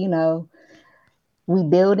of, we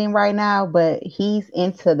building right now, but he's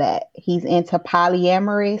into that. He's into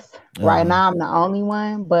polyamorous. Right now I'm the only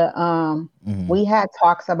one, but we had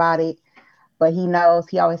talks about it, but he knows,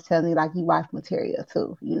 he always tells me like he wife material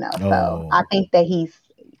too, So I think that he's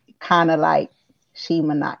kind of like she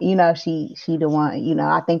the one,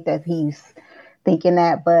 I think that he's thinking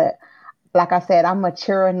that, but like I said, I'm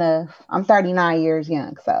mature enough. I'm 39 years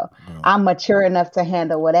young, so I'm mature enough to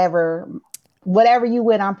handle whatever you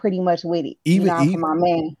with. I'm pretty much with it. For my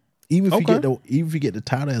man. Even if you get the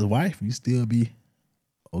title as wife, you still be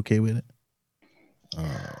okay with it.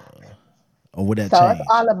 Or would that change? It's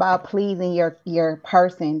all about pleasing your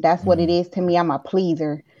person. That's what it is to me. I'm a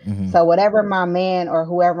pleaser. So whatever my man or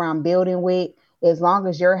whoever I'm building with, as long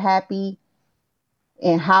as you're happy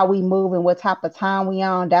and how we move and what type of time we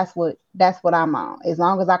on, that's what I'm on. As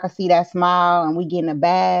long as I can see that smile and we get in a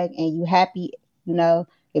bag and you happy,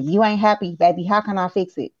 if you ain't happy, baby, how can I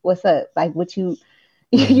fix it? What's up? Like, what you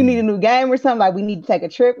need a new game or something? Like, we need to take a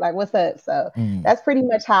trip? Like, what's up? So that's pretty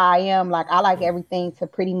much how I am. Like, I like everything to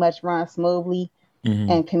pretty much run smoothly,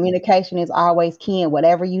 and communication is always key in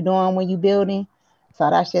whatever you doing when you building. So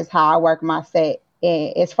that's just how I work my set.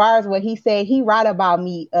 And as far as what he said, he right about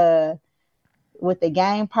me with the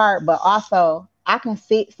game part, but also I can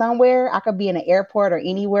sit somewhere, I could be in an airport or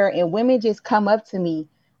anywhere, and women just come up to me.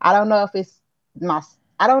 I don't know if it's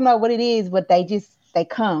I don't know what it is, but they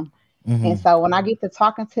come. And so when I get to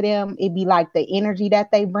talking to them, it be like the energy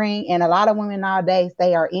that they bring. And a lot of women nowadays,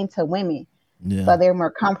 they are into women. Yeah. So they're more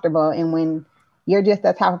comfortable. And when you're just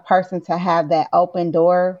the type of person to have that open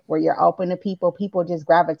door where you're open to people, people just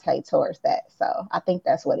gravitate towards that. So I think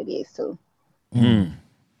that's what it is too.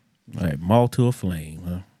 Like moth to a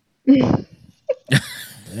flame, huh?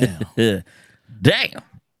 Damn.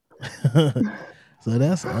 So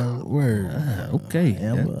that's a word. Okay.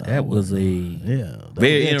 That was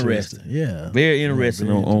very interesting. Yeah. Very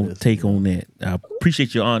interesting on take on that. I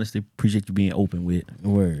appreciate your honesty. Appreciate you being open with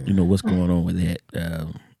what's going on with that.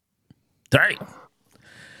 Damn.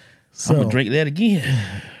 So, I'm gonna drink that again.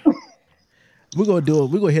 We're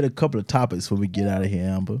gonna hit a couple of topics when we get out of here,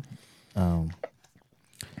 Amber.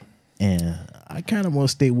 And I kind of want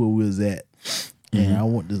to stay where we was at. And I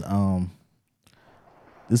want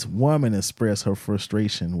this woman express her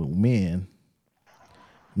frustration with men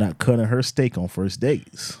not cutting her steak on first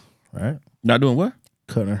dates, right? Not doing what?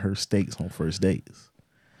 Cutting her steaks on first dates.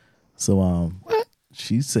 So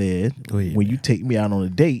she said, when you take me out on a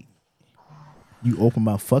date, you open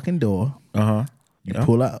my fucking door. You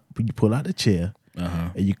pull out the chair,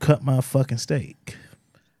 and you cut my fucking steak.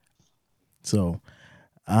 So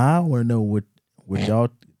I want to know what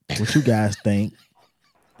you guys think,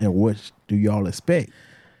 and what do y'all expect?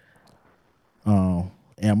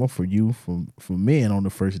 Amber, for you, from men on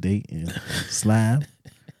the first date, and Slime,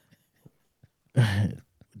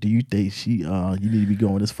 do you think you need to be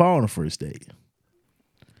going this far on the first date?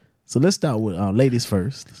 So let's start with ladies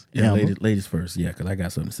first. Yeah, ladies first. Yeah, because I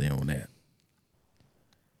got something to say on that.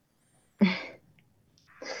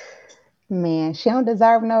 Man, she don't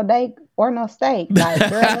deserve no date or no steak. Like,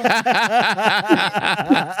 girl.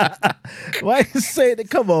 Why you say that?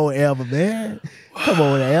 Come on, Amber, man. Come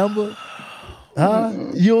on, Amber.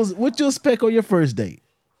 What you expect on your first date?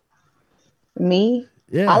 Me?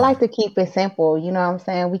 Yeah. I like to keep it simple. You know what I'm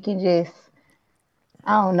saying? We can just,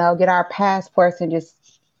 I don't know, get our passports and just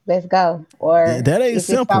let's go. Or That ain't if it's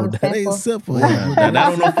simple. something That ain't simple. Now, that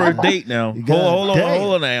on no first date now. Hold Damn.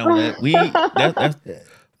 on now. That's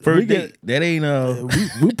first date. That ain't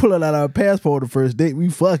we pulling out our passport the first date. We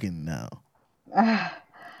fucking now.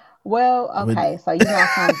 Well, okay, so you know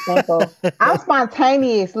something simple. I'm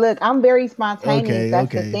spontaneous. Look, I'm very spontaneous.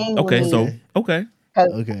 That's the thing with okay. me. So okay. 'Cause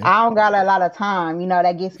Okay. I don't got a lot of time. You know,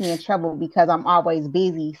 that gets me in trouble because I'm always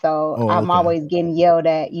busy. So I'm always getting yelled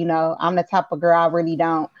at. You know, I'm the type of girl I really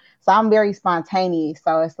don't. So I'm very spontaneous.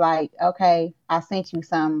 So it's like, okay, I sent you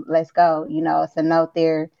some. Let's go. You know, it's a note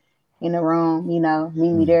there in the room. You know,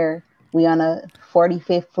 meet me there. We on a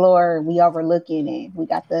 45th floor. We overlooking and we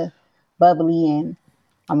got the bubbly and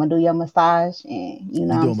I'm gonna do your massage and you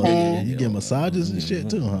know what I'm saying? You get massages and shit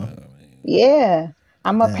too, huh? Yeah.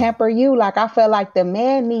 I'm gonna pamper you. Like I feel like the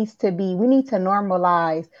man we need to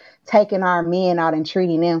normalize taking our men out and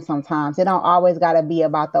treating them sometimes. It don't always gotta be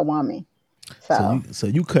about the woman. So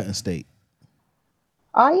you cutting steak.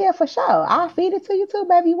 Oh yeah, for sure. I'll feed it to you too,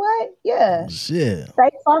 baby. What? Yeah. Shit.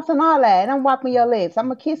 Steak sauce and all that. And I'm wiping your lips. I'm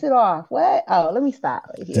gonna kiss it off. What? Oh, let me stop.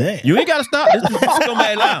 Damn. You ain't gotta stop. This is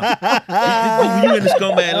scumbag lounge. You in the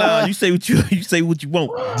scumbag lounge. You say what you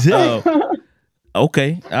want.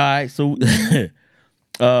 Okay. All right. So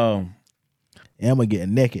Emma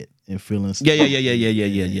getting naked and feeling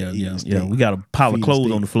Yeah. We got a pile of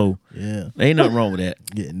clothes on the floor. Yeah. Ain't nothing wrong with that.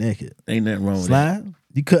 Getting naked. Ain't nothing wrong with Slide? that.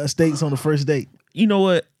 You cutting steaks on the first date? You know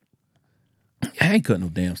what? I ain't cutting no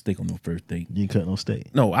damn steak on no first date. You ain't cutting no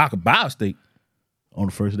steak No, I could buy a steak. on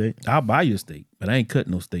the first date? I'll buy you a steak, but I ain't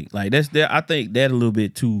cutting no steak. Like that's there. I think that a little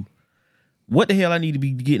bit too. What the hell I need to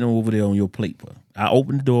be getting over there on your plate for? I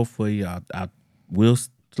open the door for you. I will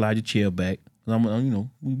slide your chair back. I'm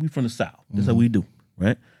we from the South. That's how we do,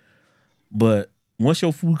 right? But once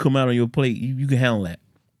your food come out on your plate, you can handle that.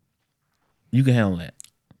 You can handle that.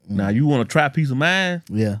 Now you want to try a piece of mine?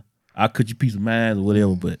 Yeah. I'll cut you a piece of mine or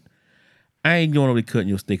whatever, but I ain't going over there cutting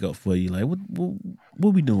your steak up for you. Like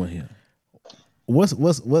what we doing here? What's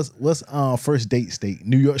first date steak?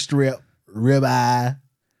 New York strip, ribeye,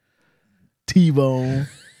 T-bone,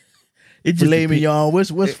 filet mignon.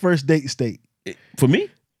 What's first date steak? For me?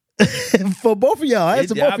 For both of y'all.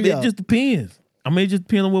 Both of y'all. It just depends. I mean, it just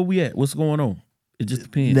depends on where we at. What's going on? It just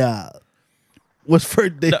depends. Nah. What's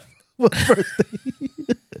first date? What's first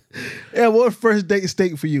date? Yeah, what's first date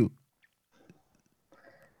steak for you?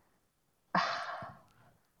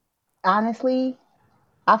 Honestly,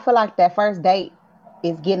 I feel like that first date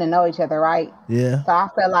is getting to know each other, right? Yeah. So I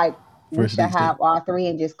feel like we First should date have steak. all three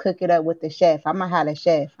and just cook it up with the chef. I'm gonna hire the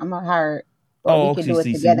chef. I'm gonna hire. Or we could do it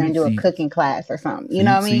see, together and do a cooking class or something. You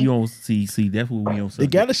know what I mean? You don't see. That's what we don't. They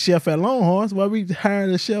got a chef at Longhorns. Why we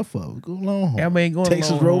hiring a chef for? Go Longhorns. Yeah, man, going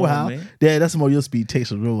Texas Longhorn, Roadhouse. man. Yeah, that's more your speed.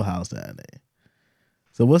 Texas Roadhouse down there.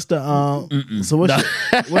 So what's the So what's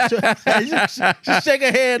your? She shake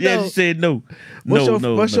her head. Yeah, no. she said no.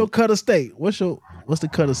 What's your cut of steak? What's the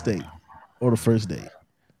cut of steak or the first date?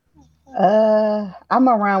 I'm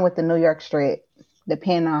around with the New York strip,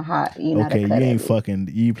 depending on how Okay, the you cut ain't is. fucking.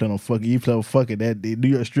 You plan on fucking. You plan on fucking that the New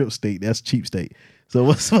York strip steak. That's cheap steak. So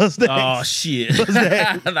what's that? Oh shit! What's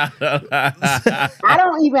that? I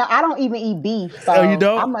don't even eat beef. So Oh, you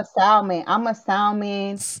don't? I'm a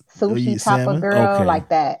salmon sushi eat type salmon? of girl Okay. like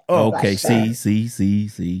that. Okay, Like that. see. I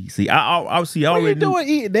see. I What you already doing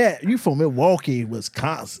eating that? You from Milwaukee,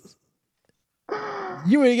 Wisconsin?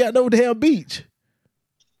 You ain't got no damn beach.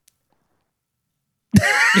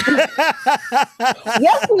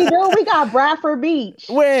 Yes, we do. We got Bradford Beach.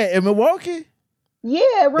 Where in Milwaukee?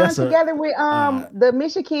 Yeah, run That's a- together with the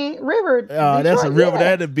Michigan River. That's a Detroit, river. yeah.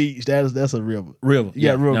 That's a beach. That's a river. river.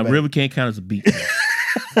 Yeah, river. Now baby. river can't count as a beach.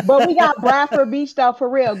 But we got Bradford Beach though, for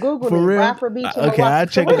real. Google For it. real? Bradford Beach. in Okay, Milwaukee, I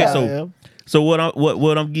check for it real. out. So- Em. So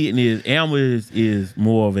what I'm getting is Alma is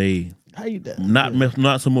more of a How you doing?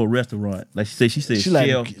 not so more restaurant. Like she said She chef,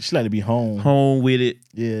 like to be home. home with it.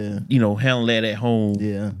 Yeah. Handle that at home.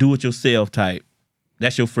 Yeah. Do it yourself type.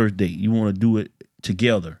 That's your first date. You want to do it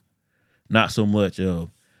together, not so much of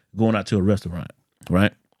going out to a restaurant,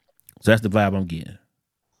 right? So that's the vibe I'm getting.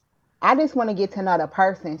 I just want to get to know the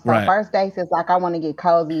person. So Right. first dates is like I want to get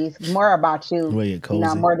cozy. It's more about you, Well, yeah,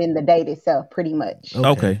 cozy. more than the date itself, pretty much.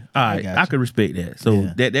 Okay. All right. got I you. could respect that. So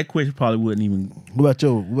Yeah. that question probably wouldn't even What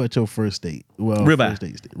about your first date? Well, Ribeye. First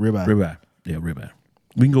date steak. Ribeye. ribeye. Yeah, ribeye.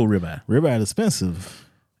 We can go ribeye. Ribeye expensive.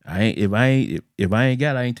 If I ain't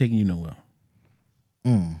got it, I ain't taking you nowhere.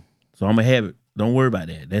 Mm. So I'm gonna have it. Don't worry about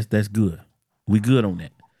that. That's good. We good on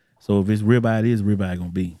that. So if it's ribeye, it is ribeye gonna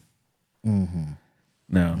be. Mm-hmm.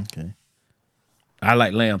 Now Okay. I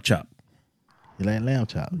like lamb chop. You like lamb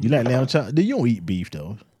chop? You like lamb chop? You don't eat beef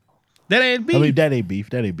though. That ain't beef. I mean, that ain't beef.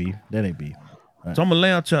 That ain't beef. That ain't beef. Right. So I'm a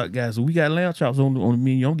lamb chop guy. So we got lamb chops on the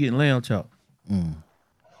menu. I'm getting lamb chop.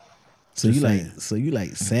 So Just you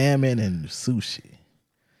like salmon and sushi.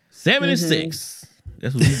 76.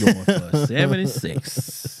 That's what we going for.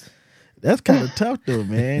 76. That's kind of tough though,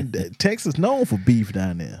 man. Texas known for beef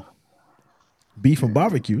down there. Beef and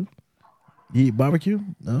barbecue. You eat barbecue?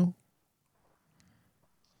 No.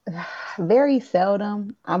 Very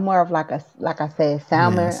seldom. I'm more of like I said,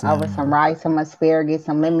 salmon over salmon. some rice, some asparagus,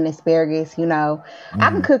 some lemon asparagus. I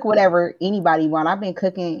can cook whatever anybody want. I've been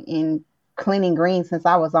cooking and cleaning greens since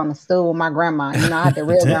I was on the stool with my grandma. I had the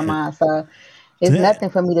real grandma, so it's nothing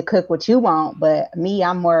for me to cook what you want. But me,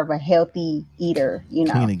 I'm more of a healthy eater.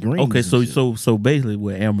 Cleaning greens. Okay, and shit. so basically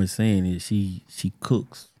what Amber's saying is she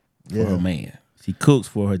cooks for her man. She cooks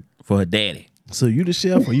for her daddy. So you the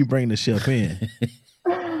chef or you bring the chef in?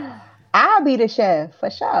 I'll be the chef for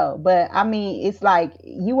sure. But I mean, it's like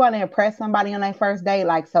you want to impress somebody on their first date.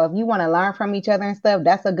 Like, so if you want to learn from each other and stuff,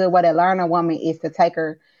 that's a good way to learn a woman is to take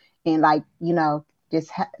her and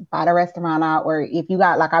just buy the restaurant out. Or if you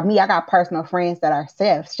got I got personal friends that are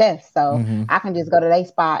chefs. So I can just go to their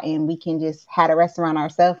spot and we can just have the restaurant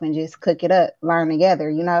ourselves and just cook it up, learn together,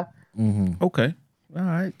 Okay. All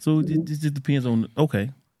right. So it just depends on,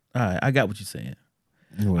 okay. All right. I got what you're saying.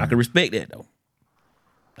 Right. I can respect that though.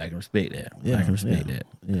 I can respect that. Yeah, I can respect that.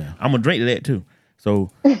 Yeah. I'm gonna drink to that too. So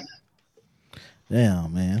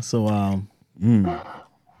damn, man. So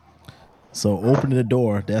so opening the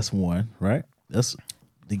door, that's one, right? That's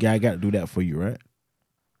the guy got to do that for you, right?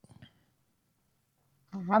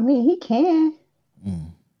 I mean, he can.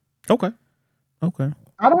 okay.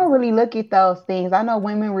 I don't really look at those things. I know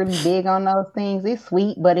women really big on those things. It's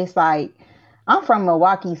sweet, but it's like I'm from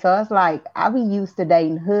Milwaukee, so it's like I be used to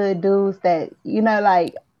dating hood dudes that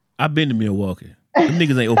I've been to Milwaukee. Them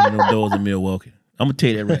niggas ain't opening no doors in Milwaukee. I'm gonna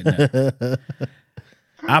tell you that right now.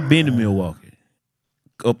 I've been to Milwaukee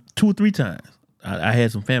up 2 or 3 times. I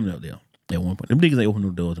had some family up there at one point. Them niggas ain't opening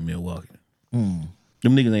no doors in Milwaukee. Them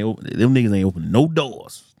niggas ain't opening no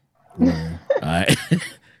doors. All right. You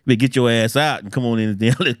better get your ass out and come on in and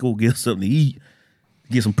then let's go get something to eat.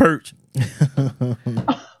 Get some perch.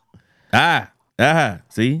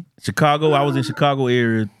 See? Chicago, I was in Chicago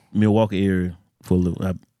area, Milwaukee area for a little.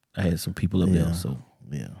 I had some people up there, so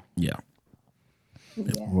yeah.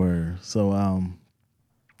 Word. So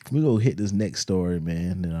we gonna hit this next story,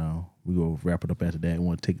 man. And we gonna wrap it up after that. I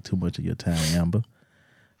won't take too much of your time, Amber.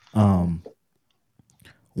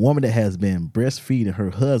 Woman that has been breastfeeding her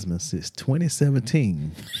husband since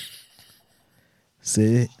 2017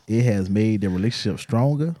 said it has made their relationship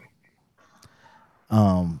stronger.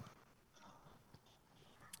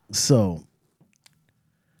 So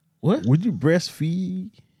what would you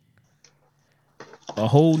breastfeed a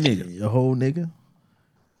whole nigga? A whole nigga?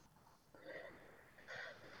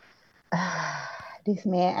 This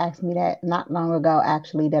man asked me that not long ago,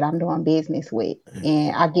 actually, that I'm doing business with,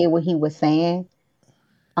 and I get what he was saying.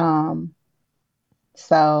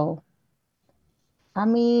 So, I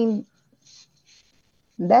mean,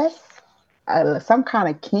 that's some kind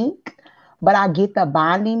of kink, but I get the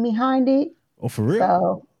bonding behind it. Oh, for real?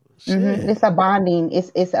 So, it's a bonding.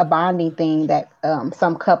 It's a bonding thing that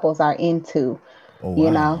some couples are into. Oh,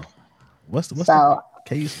 wow.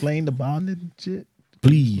 Can you explain the bonding shit?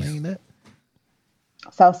 Please. Explain that.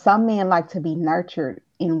 So some men like to be nurtured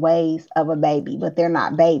in ways of a baby, but they're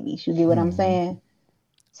not babies. You get what I'm saying?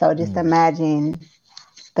 So just imagine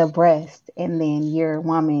the breast and then your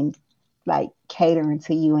woman like catering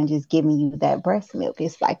to you and just giving you that breast milk.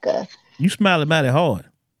 It's like you smiling mighty hard.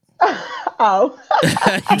 Oh.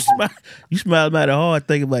 you smiling mighty hard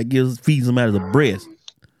thinking about feeding somebody the breast.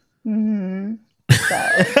 Mm-hmm.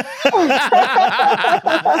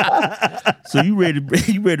 So you ready to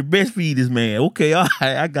breastfeed this man? Okay, all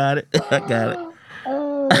right, I got it.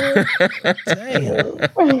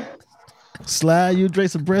 Damn. Slide, you drink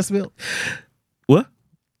some breast milk? What?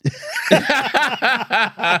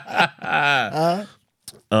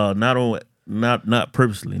 Not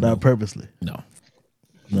purposely. Not purposely. No.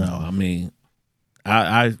 I mean,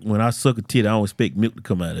 I when I suck a tit, I don't expect milk to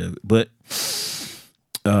come out of it. But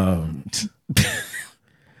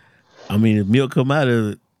I mean, if milk come out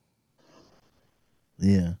of it,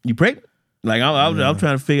 yeah. You pregnant? Like I'm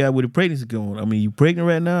trying to figure out where the pregnancy going. I mean, you pregnant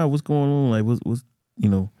right now? What's going on? Like what's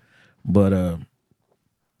But I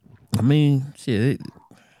mean, shit,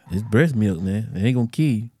 it's breast milk, man. It ain't gonna kill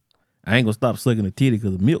you. I ain't gonna stop sucking a titty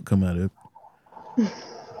because the milk come out of it.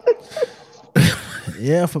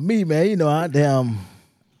 Yeah, for me, man,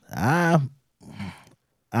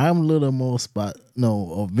 I'm a little more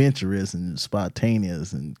adventurous and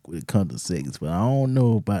spontaneous and when it comes to sex, but I don't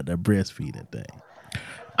know about the breastfeeding thing.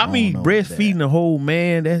 I mean, breastfeeding the whole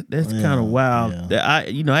man, that's kind of wild. Yeah. That I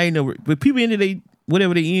ain't never, but people into they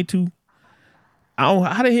whatever they into,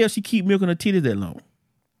 how the hell she keep milking her titties that long?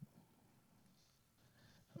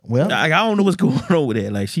 Well, I don't know what's going on with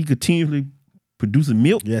that. Like she continually producing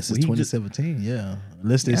milk. yes, it's 2017. Yeah,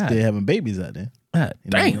 unless they still having babies out there. God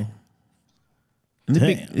damn. And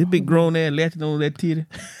this big grown ass latching on that titty.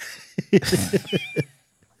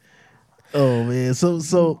 Oh man,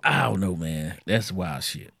 so I don't know, man. That's wild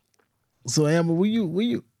shit. So Amber, will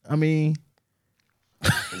you? I mean,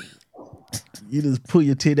 you just pull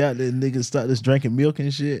your tit out there and niggas start just drinking milk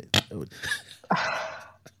and shit.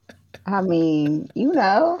 I mean, you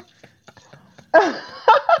know.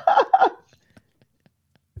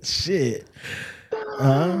 Shit.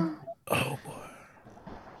 Oh boy.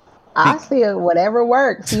 I feel whatever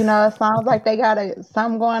works. You know, it sounds like they got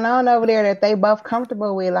something going on over there that they both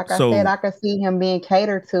comfortable with. Like I said, I could see him being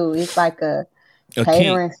catered to. It's like a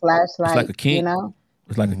catering / it's like a kink. You know,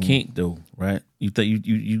 it's like a kink though, right? You think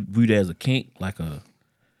you view that as a kink, like a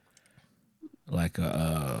what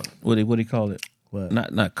do you call it? What?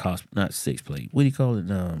 Not sex play. What do you call it?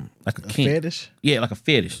 Like a kink. Fetish? Yeah, like a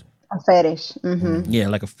fetish. A fetish. Mm-hmm. Yeah,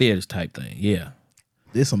 like a fetish type thing. Yeah.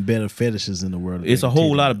 There's some better fetishes in the world. It's a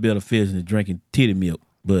whole lot of better fetishes than drinking titty milk,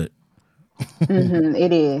 but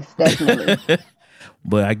it is definitely.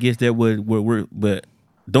 But I guess that would work. But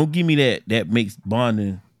don't give me that makes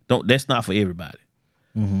bonding. That's not for everybody.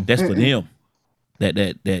 Mm-hmm. That's for them.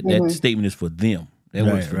 That statement is for them. That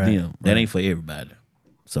works for them. That ain't for everybody.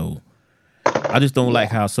 So I just don't like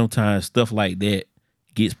how sometimes stuff like that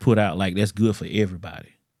gets put out like that's good for everybody.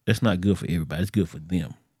 That's not good for everybody. It's good for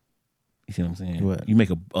them. You see what I'm saying? Right. You make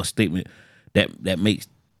a statement that makes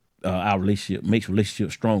our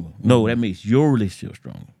relationship stronger. No, that makes your relationship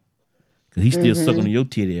stronger. Because he's still sucking on your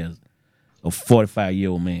titty as a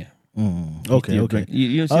 45-year-old man. Okay. You know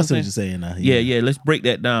what you're saying now. Yeah. Let's break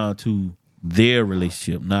that down to their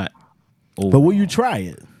relationship, not over. But will you try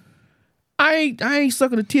it? I ain't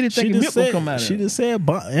sucking the titty thinking milk will come out of it. She just said,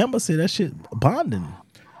 Amber said that shit bonding.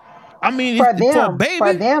 I mean, for it's them, for a baby.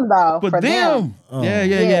 For them, though. For them.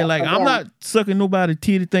 Yeah. Like, I'm them. not sucking nobody's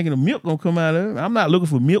titty thinking the milk gonna come out of it. I'm not looking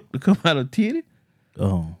for milk to come out of titty.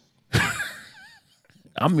 Oh.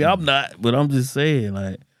 I mean, I'm not, but I'm just saying,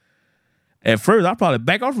 like, at first, I'll probably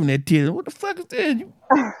back off from that titty. What the fuck is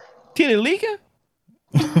that? Titty leaking?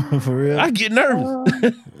 For real? I get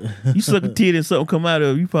nervous. You suck a titty and something come out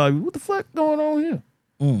of it, you probably, what the fuck going on here?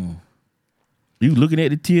 You looking at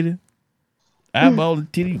the titty, eyeball the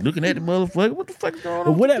titty, looking at the motherfucker. What the fuck is going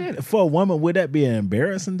on? But for a woman, would that be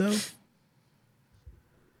embarrassing though?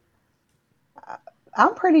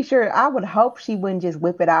 I'm pretty sure. I would hope she wouldn't just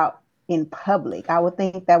whip it out in public. I would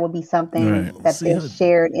think that would be something that they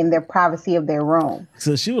shared in their privacy of their room.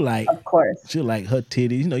 So she would like, of course, she would like her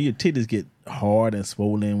titties. You know, your titties get hard and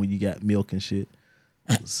swollen when you got milk and shit.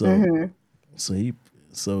 So,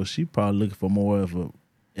 so she probably looking for more of a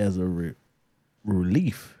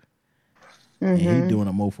relief. And he doing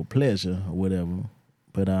it more for pleasure or whatever.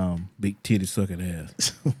 But big titty sucking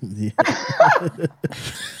ass. Yeah.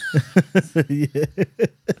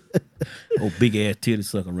 Oh, big ass titty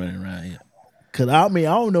sucker running around here. Cause I mean,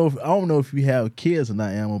 I don't know if you have kids or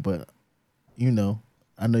not, Emma, but you know,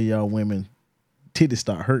 I know y'all women titties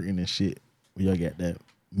start hurting and shit when y'all got that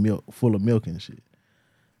milk full of milk and shit.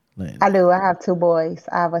 Like, I do. I have 2 boys.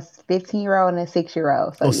 I have a 15-year-old and a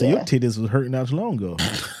 6-year-old. So your titties was hurting not too long ago.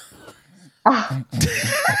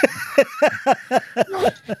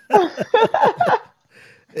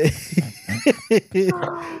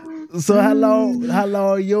 So how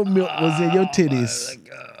long your milk was in your titties?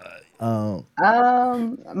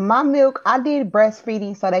 My milk, I did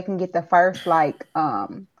breastfeeding so they can get the first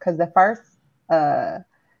because the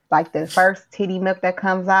first titty milk that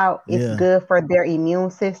comes out is good for their immune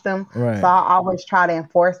system. Right. So I always try to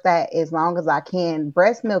enforce that as long as I can.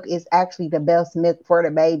 Breast milk is actually the best milk for the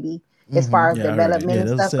baby as far as development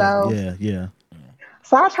and stuff goes. Yeah.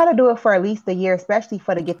 So I try to do it for at least a year, especially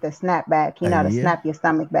to get the snap back, to snap your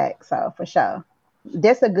stomach back. So for sure,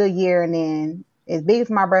 that's a good year. And then as big as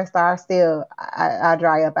my breasts are, still I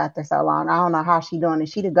dry up after so long. I don't know how she doing it.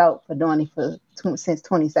 She the GOAT for doing it since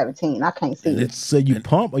 2017. I can't see it. So you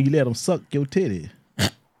pump or you let them suck your titty?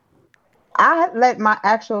 I let my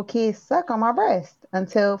actual kids suck on my breast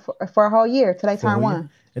until for a whole year till they turn 1.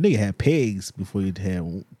 And nigga had pegs before you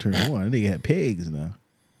turn 1. And nigga had pegs now.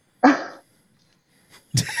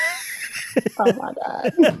 Oh my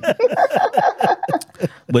God.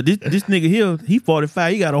 But this nigga here, he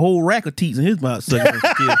 45, he got a whole rack of teats in his mouth sucking.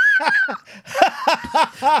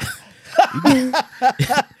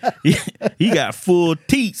 he got full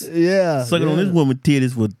teats. Yeah. Sucking on this woman's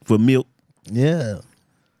titties for milk. Yeah.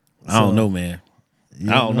 I don't know, man.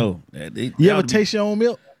 I don't know. You ever taste your own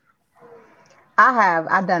milk? I have.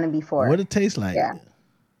 I've done it before. What it tastes like? Yeah.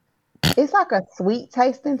 It's like a sweet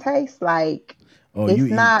tasting taste. Like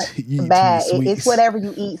it's not bad. It's whatever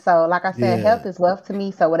you eat. So like I said, health is wealth to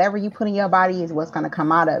me. So whatever you put in your body is what's gonna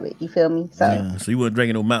come out of it. You feel me? So So you weren't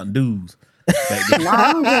drinking no Mountain Dews. No,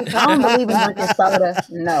 I don't believe in drinking soda.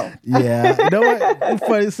 No. Yeah. You know what? It's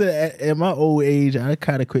funny to say, at my old age, I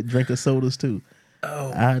kind of quit drinking sodas too.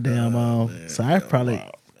 So I probably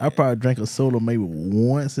drank a soda maybe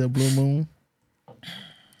once at Blue Moon.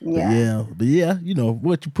 Yeah. But you know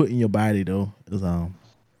what you put in your body though is I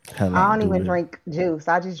don't even drink juice.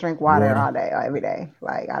 I just drink water all day, every day.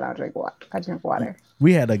 Like I don't drink water. I drink water.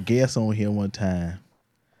 We had a guest on here one time,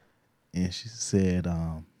 and she said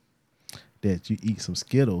that you eat some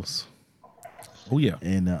Skittles. Oh yeah.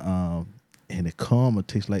 And the karma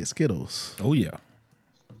tastes like Skittles. Oh yeah.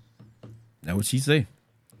 That's what she say.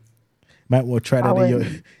 Might want to try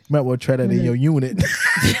that in your unit.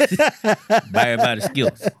 Buy everybody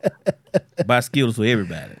Skittles. Buy Skittles for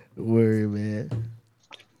everybody. Word, man.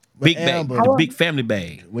 Big bag, the big family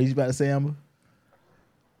bag. What you about to say, Amber?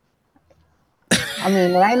 I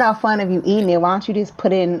mean, it ain't no fun if you eating it. Why don't you just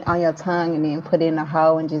put it on your tongue and then put it in a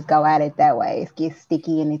hole and just go at it that way? It gets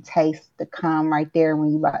sticky and it tastes the cum right there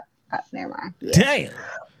when you buy. Never mind. Yeah.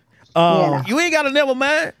 Damn. You ain't got to never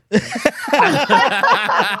mind.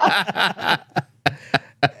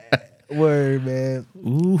 Word, man.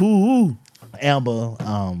 Ooh. Amber,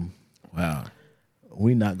 wow.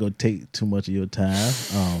 We not gonna take too much of your time.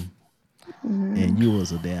 And you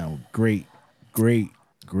was a damn great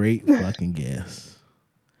fucking guest.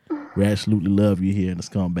 We absolutely love you here in the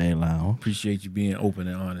Scumbag Lounge. Appreciate you being open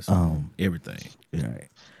and honest on everything. All right.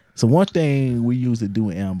 So one thing we usually do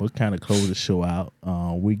in Amber, kind of close the show out.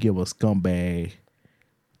 We give a scumbag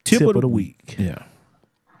tip of the week. Yeah.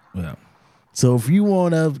 Well. So if you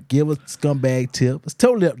want to give a scumbag tip, it's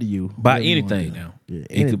totally up to you. By anything now. Yeah,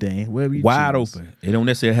 anything. Wherever you wide choose. open. It don't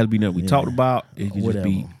necessarily have to be nothing we talked about. It can just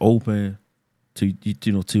be open to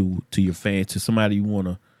your fans, to somebody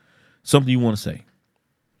something you want to say.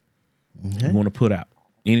 Okay. You want to put out.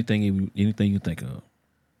 Anything you think of.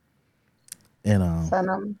 And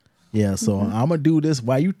so I'm gonna do this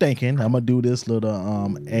while you thinking. I'm gonna do this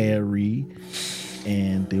little ad read,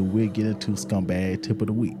 and then we'll get into Scumbag Tip of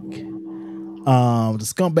the Week. The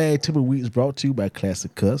Scumbag Tip of the Week is brought to you by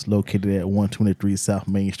Classic Cuts, located at 123 South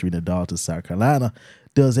Main Street in Dalton, South Carolina.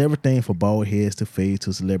 Does everything from bald heads to fades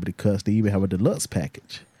to celebrity cuts. They even have a deluxe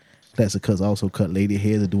package. Classic Cuts also cut lady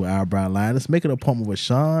heads and do eyebrow liners. Make an appointment with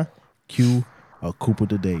Sean, Q, or Cooper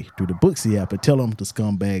today through the Booksy app and tell them the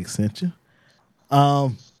Scumbag sent you.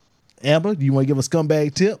 Amber, do you want to give a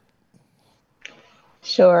scumbag tip?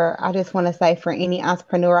 Sure. I just want to say, for any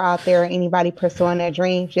entrepreneur out there, anybody pursuing their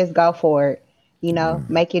dreams, just go for it. You know,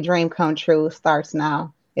 make your dream come true. It starts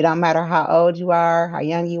now. It don't matter how old you are, how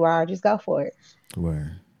young you are, just go for it.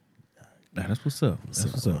 Word. That's what's up.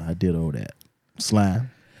 I did all that. Slime.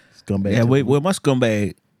 Scumbag. Yeah, well, my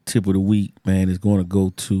scumbag tip of the week, man, is going to go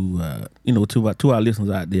to to our listeners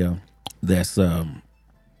out there that's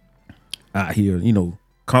out here,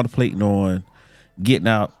 contemplating on getting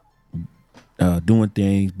out, doing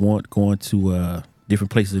things, going to different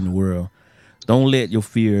places in the world. Don't let your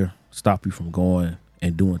fear stop you from going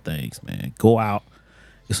and doing things, man. Go out.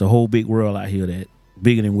 It's a whole big world out here that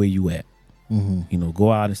bigger than where you at. Mm-hmm.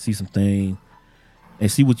 Go out and see some things and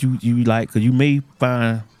see what you like, because you may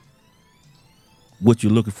find what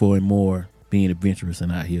you're looking for and more being adventurous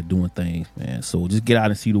and out here doing things, man. So just get out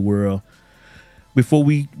and see the world before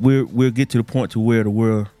we'll get to the point to where the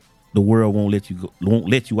world won't let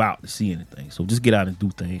you out to see anything. So just get out and do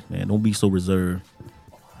things, man. Don't be so reserved.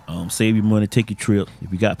 Save your money, take your trips.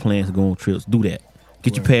 If you got plans to go on trips, do that.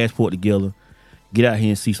 Get your passport together. Get out here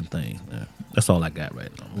and see some things, man. That's all I got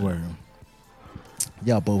right now. Word.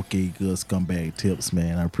 Y'all both gave good scumbag tips,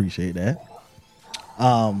 man. I appreciate that.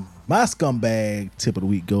 My scumbag tip of the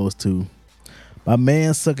week goes to my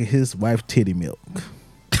man sucking his wife titty milk.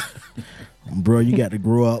 Bro, you got to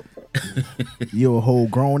grow up. You're a whole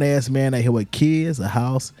grown ass man out here with kids, a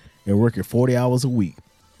house, and working 40 hours a week.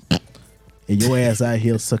 And your ass out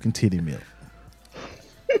here sucking titty milk.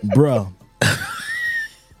 Bruh,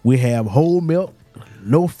 we have whole milk,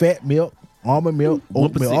 low fat milk, almond milk,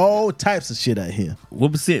 oat milk, all types of shit out here.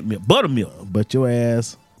 1% milk, buttermilk. But your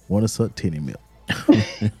ass want to suck titty milk.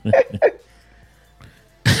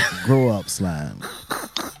 Grow up, slime.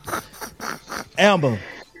 Amber,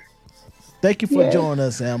 thank you for joining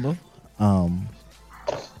us, Amber.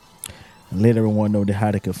 Let everyone know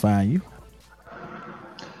how they can find you.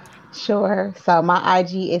 Sure. So my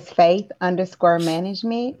IG is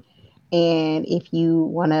faith_management. And if you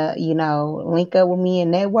want to, link up with me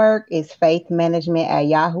and network, it's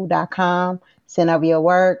faithmanagement@yahoo.com. Send over your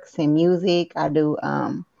work, send music. I do,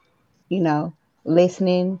 you know,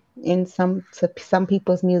 listening in to some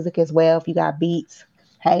people's music as well. If you got beats,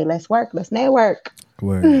 hey, let's work. Let's network.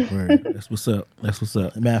 Word. That's what's up. That's what's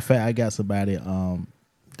up. Matter of fact, I got somebody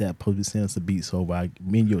that probably sends the beats over.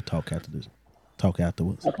 Me and you'll talk afterwards.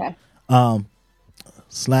 Okay.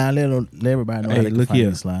 Slime, let everybody know how Hey, they can look find here.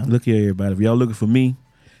 you, Slime. Look here, everybody. If y'all looking for me,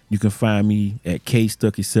 you can find me at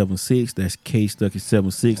KStucky76. That's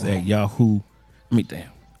KStucky76 at Yahoo. Damn.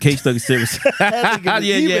 KStucky76.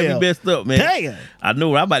 Yeah, we messed up, man. Damn. I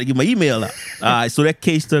know. I'm about to get my email out. All right, so that's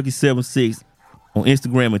KStucky76 on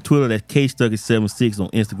Instagram and Twitter. That's KStucky76 on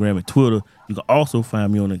Instagram and Twitter. You can also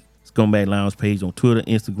find me on the Scumbag Lounge page on Twitter,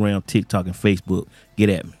 Instagram, TikTok, and Facebook. Get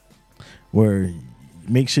at me. Word.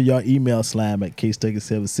 Make sure y'all email Slime at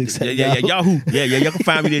KStucky76. Yeah, Yahoo. Yeah, y'all can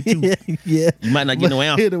find me there too. Yeah. You might not get no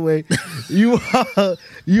answer. Anyway, you all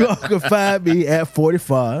can find me at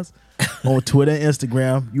 45s on Twitter and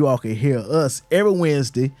Instagram. You all can hear us every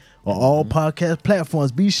Wednesday on all podcast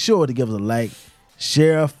platforms. Be sure to give us a like,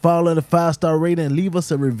 share, follow, and a 5-star rating, and leave us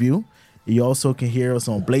a review. You also can hear us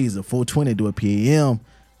on Blazer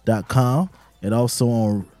 420.pam.com and also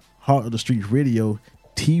on Heart of the Streets Radio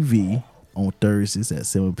TV on Thursdays at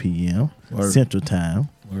 7 p.m. Central Time.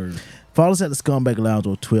 Word. Follow us at the Scumbag Lounge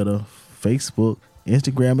on Twitter, Facebook,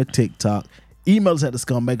 Instagram, and TikTok. Email us at the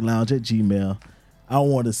scumbaglounge@gmail. I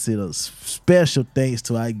want to send a special thanks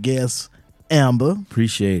to our guest, Amber.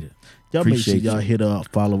 Appreciate it. Y'all Appreciate make sure y'all hit her up,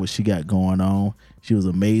 follow what she got going on. She was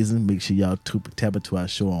amazing. Make sure y'all tap into our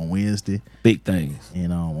show on Wednesday Big things.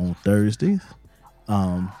 and on Thursdays.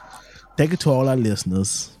 Thank you to all our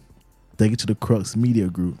listeners. Thank you to the Crux Media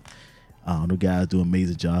Group. The guys do an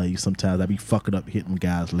amazing job. Sometimes I be fucking up hitting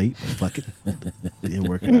guys late, but fuck it. It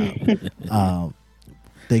working out.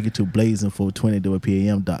 Thank you to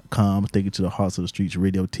blazing420.pam.com. Thank you to the Hearts of the Streets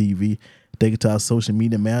Radio TV. Thank you to our social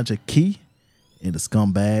media manager, Key, and the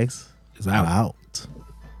Scumbags. It's out. Out.